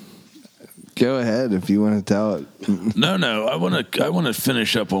mean. Go ahead if you want to tell it. No. I want to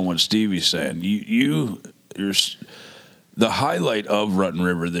finish up on what Stevie's saying. You're the highlight of Rutten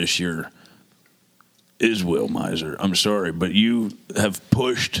River this year is Will Miser. I'm sorry, but you have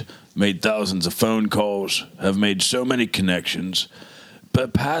pushed, made thousands of phone calls, have made so many connections.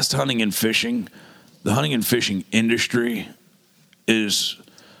 But past hunting and fishing, the hunting and fishing industry is.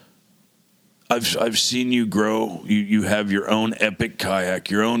 I've seen you grow. You have your own epic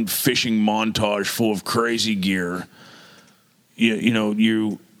kayak, your own fishing montage full of crazy gear.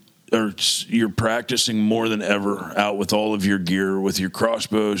 You're practicing more than ever out with all of your gear, with your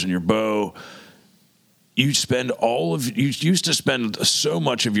crossbows and your bow. You used to spend so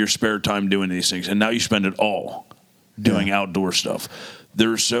much of your spare time doing these things, and now you spend it all doing outdoor stuff.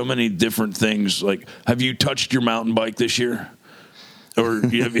 There's so many different things. Like, have you touched your mountain bike this year? Or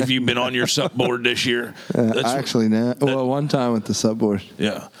have you been on your SUP-board this year? Actually, no. Well, one time with the SUP-board.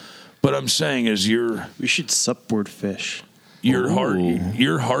 Yeah. But I'm saying is we should SUP-board fish. Your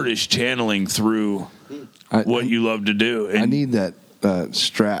heart is channeling through what you love to do. And I need that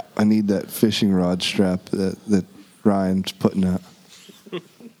strap. I need that fishing rod strap that Ryan's putting out.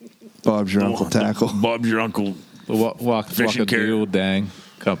 Bob's your uncle tackle. Bob's your uncle. Walk the old dang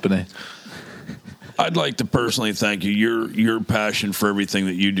company. I'd like to personally thank you. Your passion for everything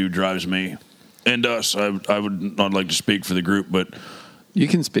that you do drives me and us. I would not like to speak for the group, but you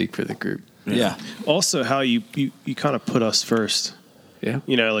can speak for the group. Yeah. Also, how you kind of put us first. Yeah.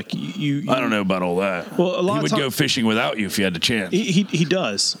 You know, like you I don't know about all that. Well, a lot he of would go fishing without you if you had the chance. He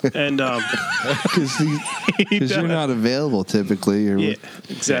does, and Because you're not available typically. Or yeah,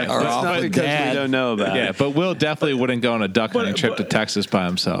 exactly. That's not because we don't know about Yeah, it. but Will definitely wouldn't go on a duck hunting trip to Texas by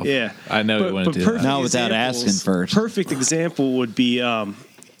himself. Yeah, I know he wouldn't do that. perfect Not without asking examples- first. Perfect example would be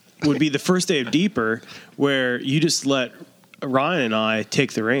the first day of Deeper, where you just let Ryan and I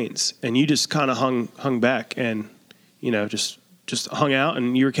take the reins, and you just kind of hung back, and just hung out,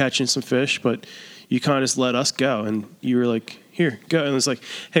 and you were catching some fish, but you kind of just let us go, and you were like, "Here, go," and it's like,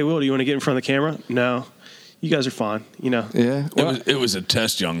 "Hey, Will, do you want to get in front of the camera?" No. You guys are fine, Yeah. It was a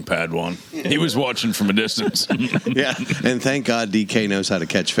test young Padawan. He was watching from a distance. Yeah, and thank God DK knows how to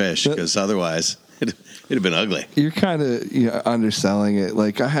catch fish, because otherwise it'd have been ugly. You're kind of underselling it.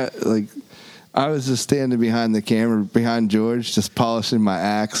 I was just standing behind the camera, behind George, just polishing my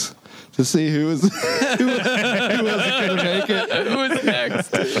axe to see who was who wasn't going to make it. Who was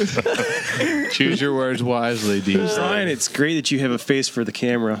next? Choose your words wisely, D. Ryan, it's great that you have a face for the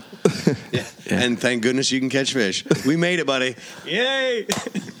camera. Yeah. And thank goodness you can catch fish. We made it, buddy. Yay!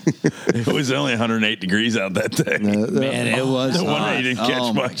 It was only 108 degrees out that day. Man, it was No wonder hot. you didn't catch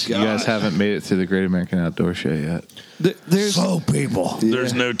Oh, my much. You guys haven't made it to the Great American Outdoor Show yet. There's people.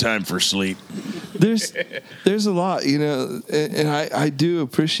 There's no time for sleep. there's a lot, and I do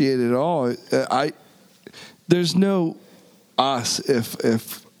appreciate it all. There's no us if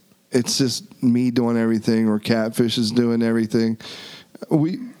it's just me doing everything or Catfish is doing everything.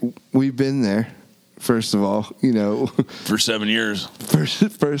 We've been there. First of all, For 7 years. first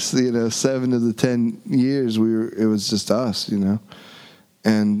 7 of the 10 years it was just us,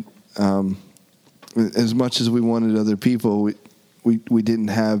 and as much as we wanted other people, we didn't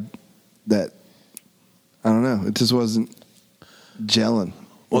have that. I don't know. It just wasn't gelling.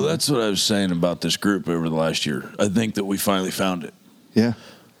 Well, that's what I was saying about this group over the last year. I think that we finally found it. Yeah.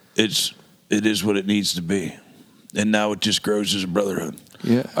 It is what it needs to be. And now it just grows as a brotherhood.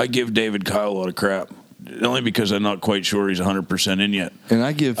 Yeah. I give David Kyle a lot of crap, only because I'm not quite sure he's 100% in yet. And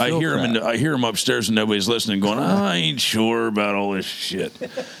I give Phil crap. I hear him upstairs and nobody's listening, going, I ain't sure about all this shit.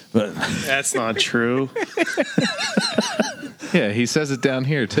 But That's not true. Yeah, he says it down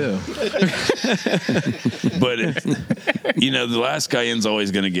here too. but the last guy in's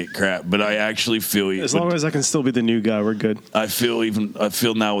always going to get crap. But I actually feel As long as I can still be the new guy, we're good. I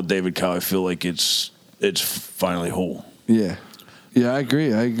feel now with David Kyle, I feel like it's finally whole. Yeah. Yeah, I agree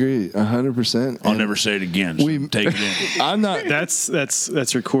 100%. I'll never say it again. So take it in. I'm not.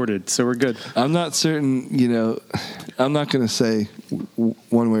 That's recorded, so we're good. I'm not certain. I'm not going to say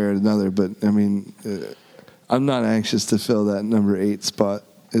one way or another, but I mean, I'm not anxious to fill that number 8 spot.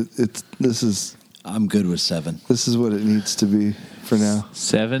 I'm good with 7. This is what it needs to be for now.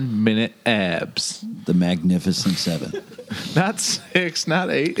 7-minute abs. The Magnificent 7. Not 6,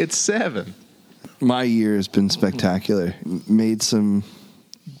 not 8. It's 7. My year has been spectacular. Made some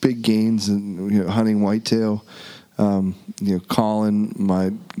big gains in hunting whitetail. Colin,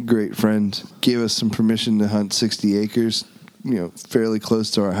 my great friend, gave us some permission to hunt 60 acres, fairly close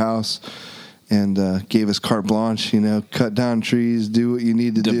to our house, and gave us carte blanche. Cut down trees, do what you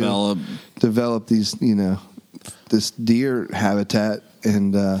need to develop these, this deer habitat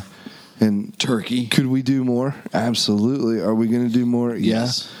and turkey. Could we do more? Absolutely. Are we going to do more?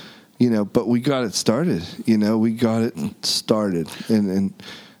 Yes. Yeah. But we got it started. We got it started, and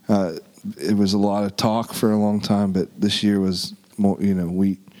it was a lot of talk for a long time. But this year was more.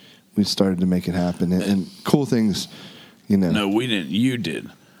 We started to make it happen, and cool things. No, we didn't. You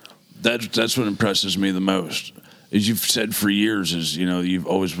did. That's what impresses me the most. As you've said for years, you've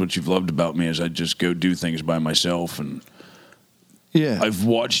always what you've loved about me is I just go do things by myself, and yeah, I've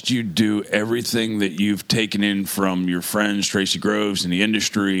watched you do everything that you've taken in from your friends, Tracy Groves, in the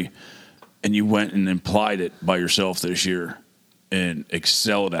industry, and you went and applied it by yourself this year and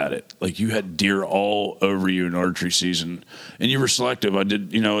excelled at it. Like you had deer all over you in archery season, and you were selective. I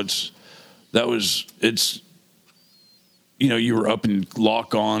did, you were up in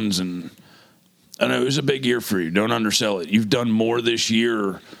lock-ons, and I know it was a big year for you. Don't undersell it. You've done more this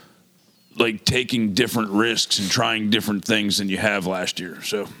year, like taking different risks and trying different things than you have last year.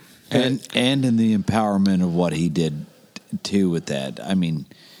 So, and in the empowerment of what he did too with that. I mean,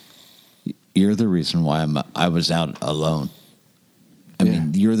 you're the reason why I was out alone. I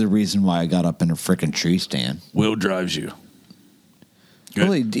mean, you're the reason why I got up in a frickin' tree stand. Will drives you. Good.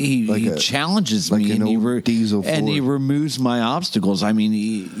 Well, he challenges me, and he removes my obstacles. I mean,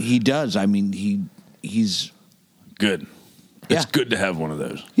 he does. I mean, he's good. It's good to have one of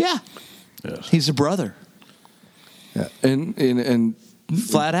those. Yeah, yes. He's a brother. Yeah, and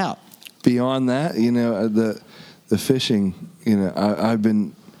flat out. Beyond that, the fishing, you know, I've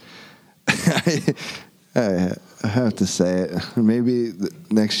been. I have to say it. Maybe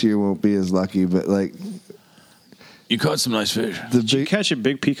next year won't be as lucky, but like You caught some nice fish. Did you catch a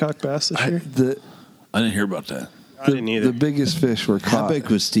big peacock bass this year? I didn't hear about that. I didn't either. The biggest fish were How caught. big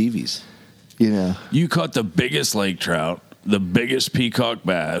was Stevie's? You know, You caught the biggest lake trout, the biggest peacock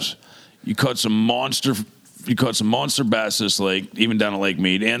bass. You caught some monster bass this lake, even down at Lake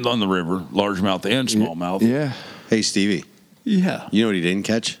Mead and on the river, largemouth and smallmouth. yeah. Hey, Stevie, Yeah. you know what he didn't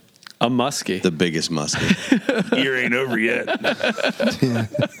catch? A muskie. The biggest muskie. Year ain't over yet. I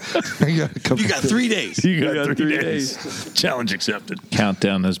got a couple. You got 3 days. You got 3 days. Challenge accepted.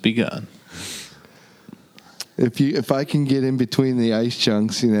 Countdown has begun. If I can get in between the ice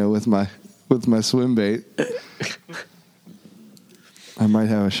chunks, you know, with my swim bait, I might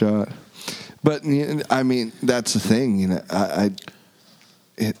have a shot. But I mean, that's the thing, you know.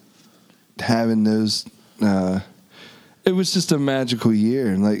 Having those, it was just a magical year,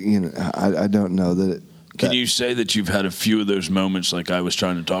 and like, you know, I don't know that it. Can you say that you've had a few of those moments like I was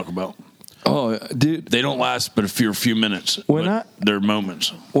trying to talk about? Oh, dude, They don't last but a few minutes. When but they're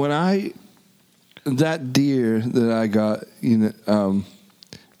moments. that deer that I got, you know,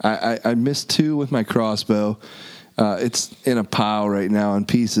 I missed 2 with my crossbow. It's in a pile right now in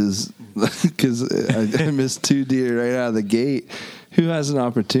pieces because I missed 2 deer right out of the gate. Who has an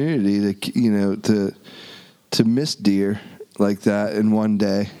opportunity to, you know, to miss deer like that in one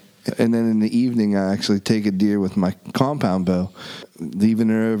day? And then in the evening, I actually take a deer with my compound bow, leaving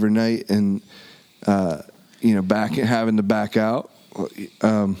her overnight, and you know, having to back out.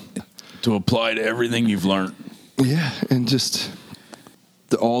 To apply to everything you've learned. Yeah, and just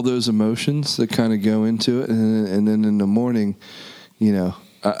all those emotions that kind of go into it, and then in the morning, you know,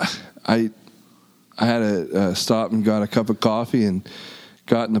 I had to stop and got a cup of coffee and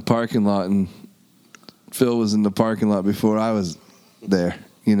got in the parking lot, and Phil was in the parking lot before I was there,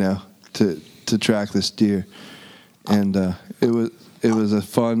 you know, to track this deer, and it was a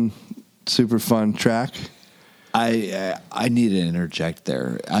super fun track. I need to interject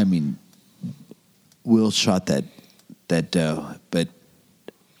there. I mean, Will shot that doe, but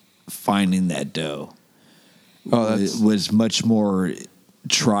finding that doe was much more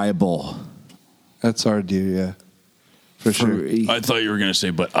tribal. That's our deer, yeah, for sure. I thought you were going to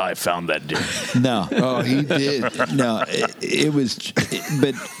say, but I found that deer. No. Oh, he did. No, it was,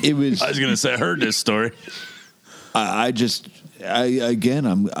 but it was. I was going to say, I heard this story. I'm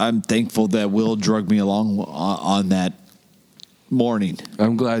thankful that Will drug me along on that morning.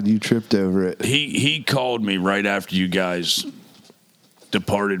 I'm glad you tripped over it. He called me right after you guys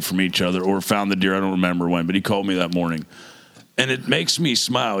departed from each other or found the deer. I don't remember when, but he called me that morning. And it makes me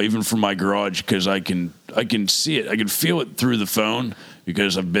smile, even from my garage, because I can see it. I can feel it through the phone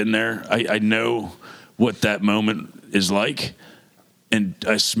because I've been there. I know what that moment is like. And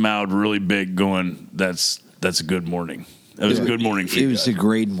I smiled really big going, that's a good morning. That was a good morning for you. It was a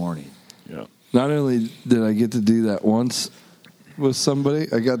great morning. Yeah. Not only did I get to do that once with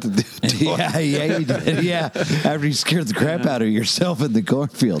somebody, I got to do it twice. Yeah, you did. Yeah, after you scared the crap out of yourself in the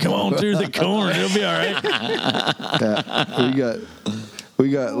cornfield. Come on through the corn. It'll be all right. Yeah,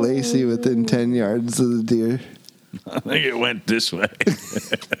 we got Lacey within 10 yards of the deer. I think it went this way.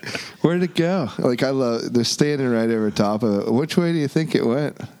 Where'd it go? Like, they're standing right over top of it. Which way do you think it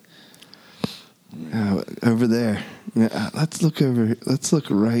went? Over there. Yeah, let's look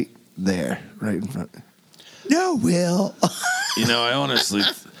right there, right in front. No, Will. You know, I honestly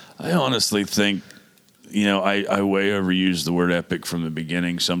think, you know, I way overuse the word epic from the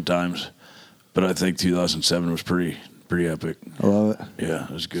beginning sometimes, but I think 2007 was pretty epic. I love it. Yeah,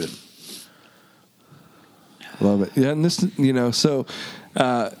 it was good. Love it. Yeah, and this, you know, so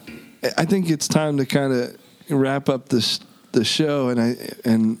I think it's time to kind of wrap up the show,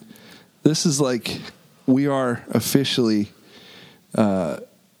 and this is like we are officially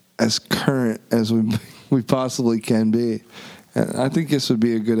as current as we possibly can be, and I think this would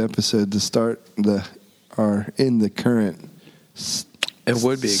be a good episode to start our in the current. It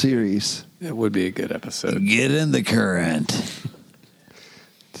would be series. It would be a good episode. Get in the current.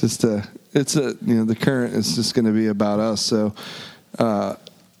 The current is just going to be about us. So,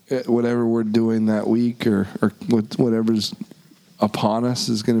 whatever we're doing that week or whatever's upon us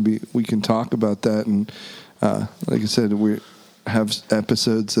is going to be, we can talk about that. And, like I said, we have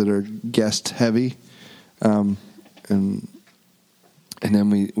episodes that are guest heavy. And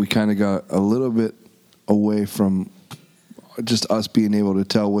then we kind of got a little bit away from just us being able to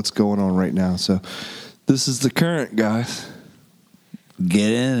tell what's going on right now. So this is the current, guys.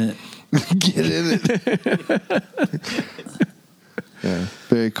 Get in it. Get in it. Yeah,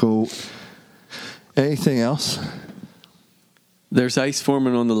 very cool. Anything else? there's ice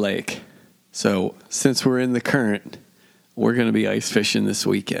forming on the lake. So since we're in the current, we're going to be ice fishing this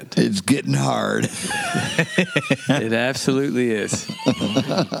weekend. It's getting hard. It absolutely is.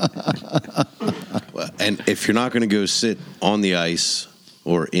 And if you're not going to go sit on the ice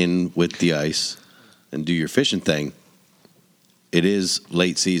or in with the ice and do your fishing thing, it is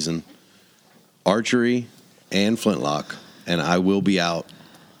late season archery and flintlock, and I will be out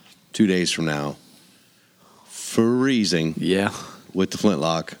 2 days from now, freezing. Yeah, with the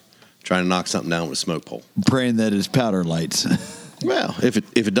flintlock, trying to knock something down with a smoke pole. Praying that it's powder lights. Well, if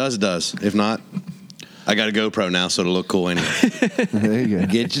it does, it does. If not, I got a GoPro now, so it'll look cool anyway. There you go.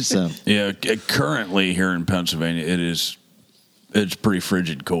 Get you some. Yeah, currently here in Pennsylvania, it's pretty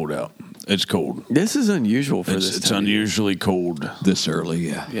frigid cold out. It's cold. This is unusual for this It's time of year. unusually cold. This early,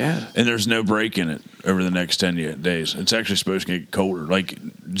 yeah. Yeah. And there's no break in it over the next 10 days. It's actually supposed to get colder, like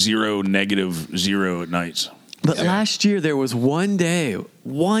 -0 at nights. But last year there was one day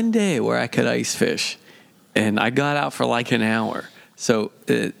where I could ice fish, and I got out for like an hour. So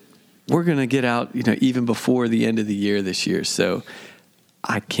we're gonna get out, even before the end of the year this year. So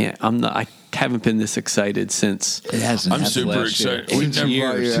I haven't been this excited since. It hasn't. I'm super excited. We've never,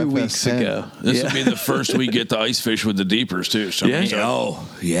 Years. 2 weeks ago. this will be the first we get the ice fish with the deepers too. So Oh,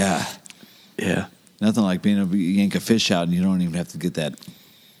 yeah. Yeah. Nothing like being able to yank a fish out and you don't even have to get that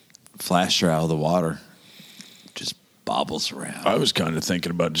flasher out of the water. Just bobbles around. I was kind of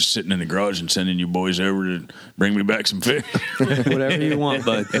thinking about just sitting in the garage and sending you boys over to bring me back some fish. Whatever you want,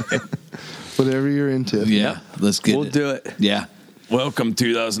 bud. Whatever you're into. Yeah, let's get We'll it. do it. Yeah. Welcome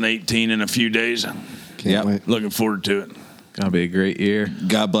 2018 in a few days. Can't wait. Looking forward to it. Gonna be a great year.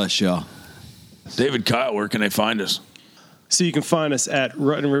 God bless y'all. David Kyle, where can they find us? So you can find us at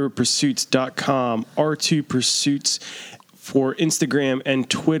RuttenRiverPursuits.com, R2 Pursuits for Instagram and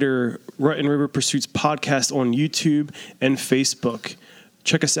Twitter, Rutten River Pursuits Podcast on YouTube and Facebook.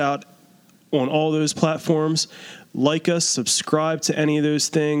 Check us out on all those platforms. Like us, subscribe to any of those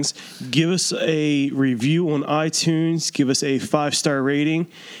things. Give us a review on iTunes. Give us a 5-star rating,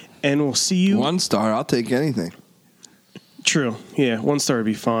 and we'll see you. 1 star, I'll take anything. True. Yeah, 1 star would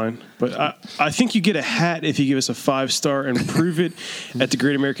be fine. But I think you get a hat if you give us a 5-star and prove it at the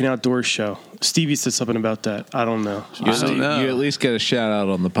Great American Outdoors Show. Stevie said something about that. I don't know. I don't know. You at least get a shout out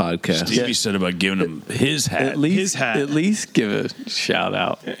on the podcast. Stevie said about giving him his hat. At least, His hat. At least give a shout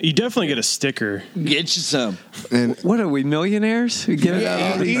out. You definitely get a sticker. Get you some. And What are we, millionaires? We give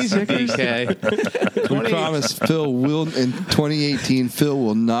out all these stickers? we promise Phil will, in 2018, Phil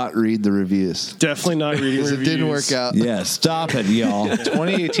will not read the reviews. Definitely not reading Because reviews. it didn't work out. Yeah, stop it, y'all.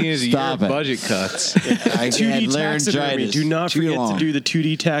 2018 is a year Stop of it. budget cuts. I had 2D taxidermy. laryngitis. Do not Too forget long. to do the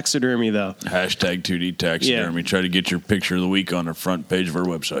 2D taxidermy, though. Hashtag 2D taxidermy. Try to get your picture of the week on the front page of our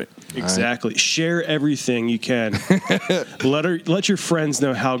website. Exactly. Share everything you can. Let your friends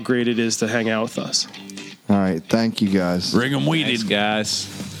know how great it is to hang out with us. All right. Thank you, guys. Ring 'em weeded. Thanks, guys.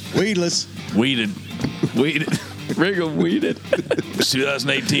 Weedless. Weeded. Weeded. Ring 'em weeded. It's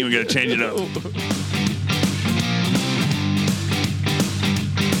 2018. We got to change it up.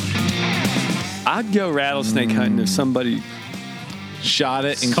 I'd go rattlesnake hunting if somebody Shot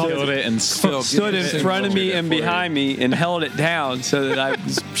it and killed it and stood in front of me and behind me and held it down so that I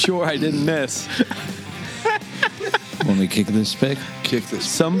was sure I didn't miss. When we kick this pig. Kick this.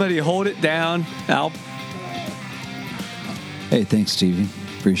 Somebody hold it down. Hey, thanks, Stevie.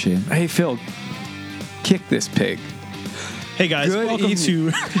 Appreciate it. Hey, Phil, kick this pig. Hey, guys. Good welcome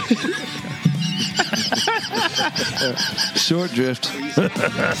evening. to Short drift.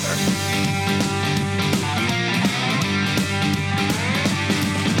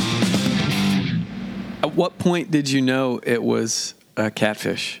 At what point did you know it was a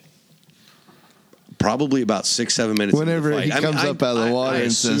catfish? Probably about 6-7 minutes. Whenever into the he fight. comes up out of the water I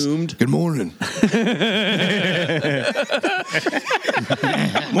and says, assumed, "Good morning."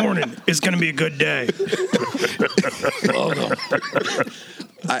 morning. It's going to be a good day.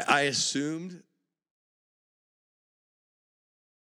 I assumed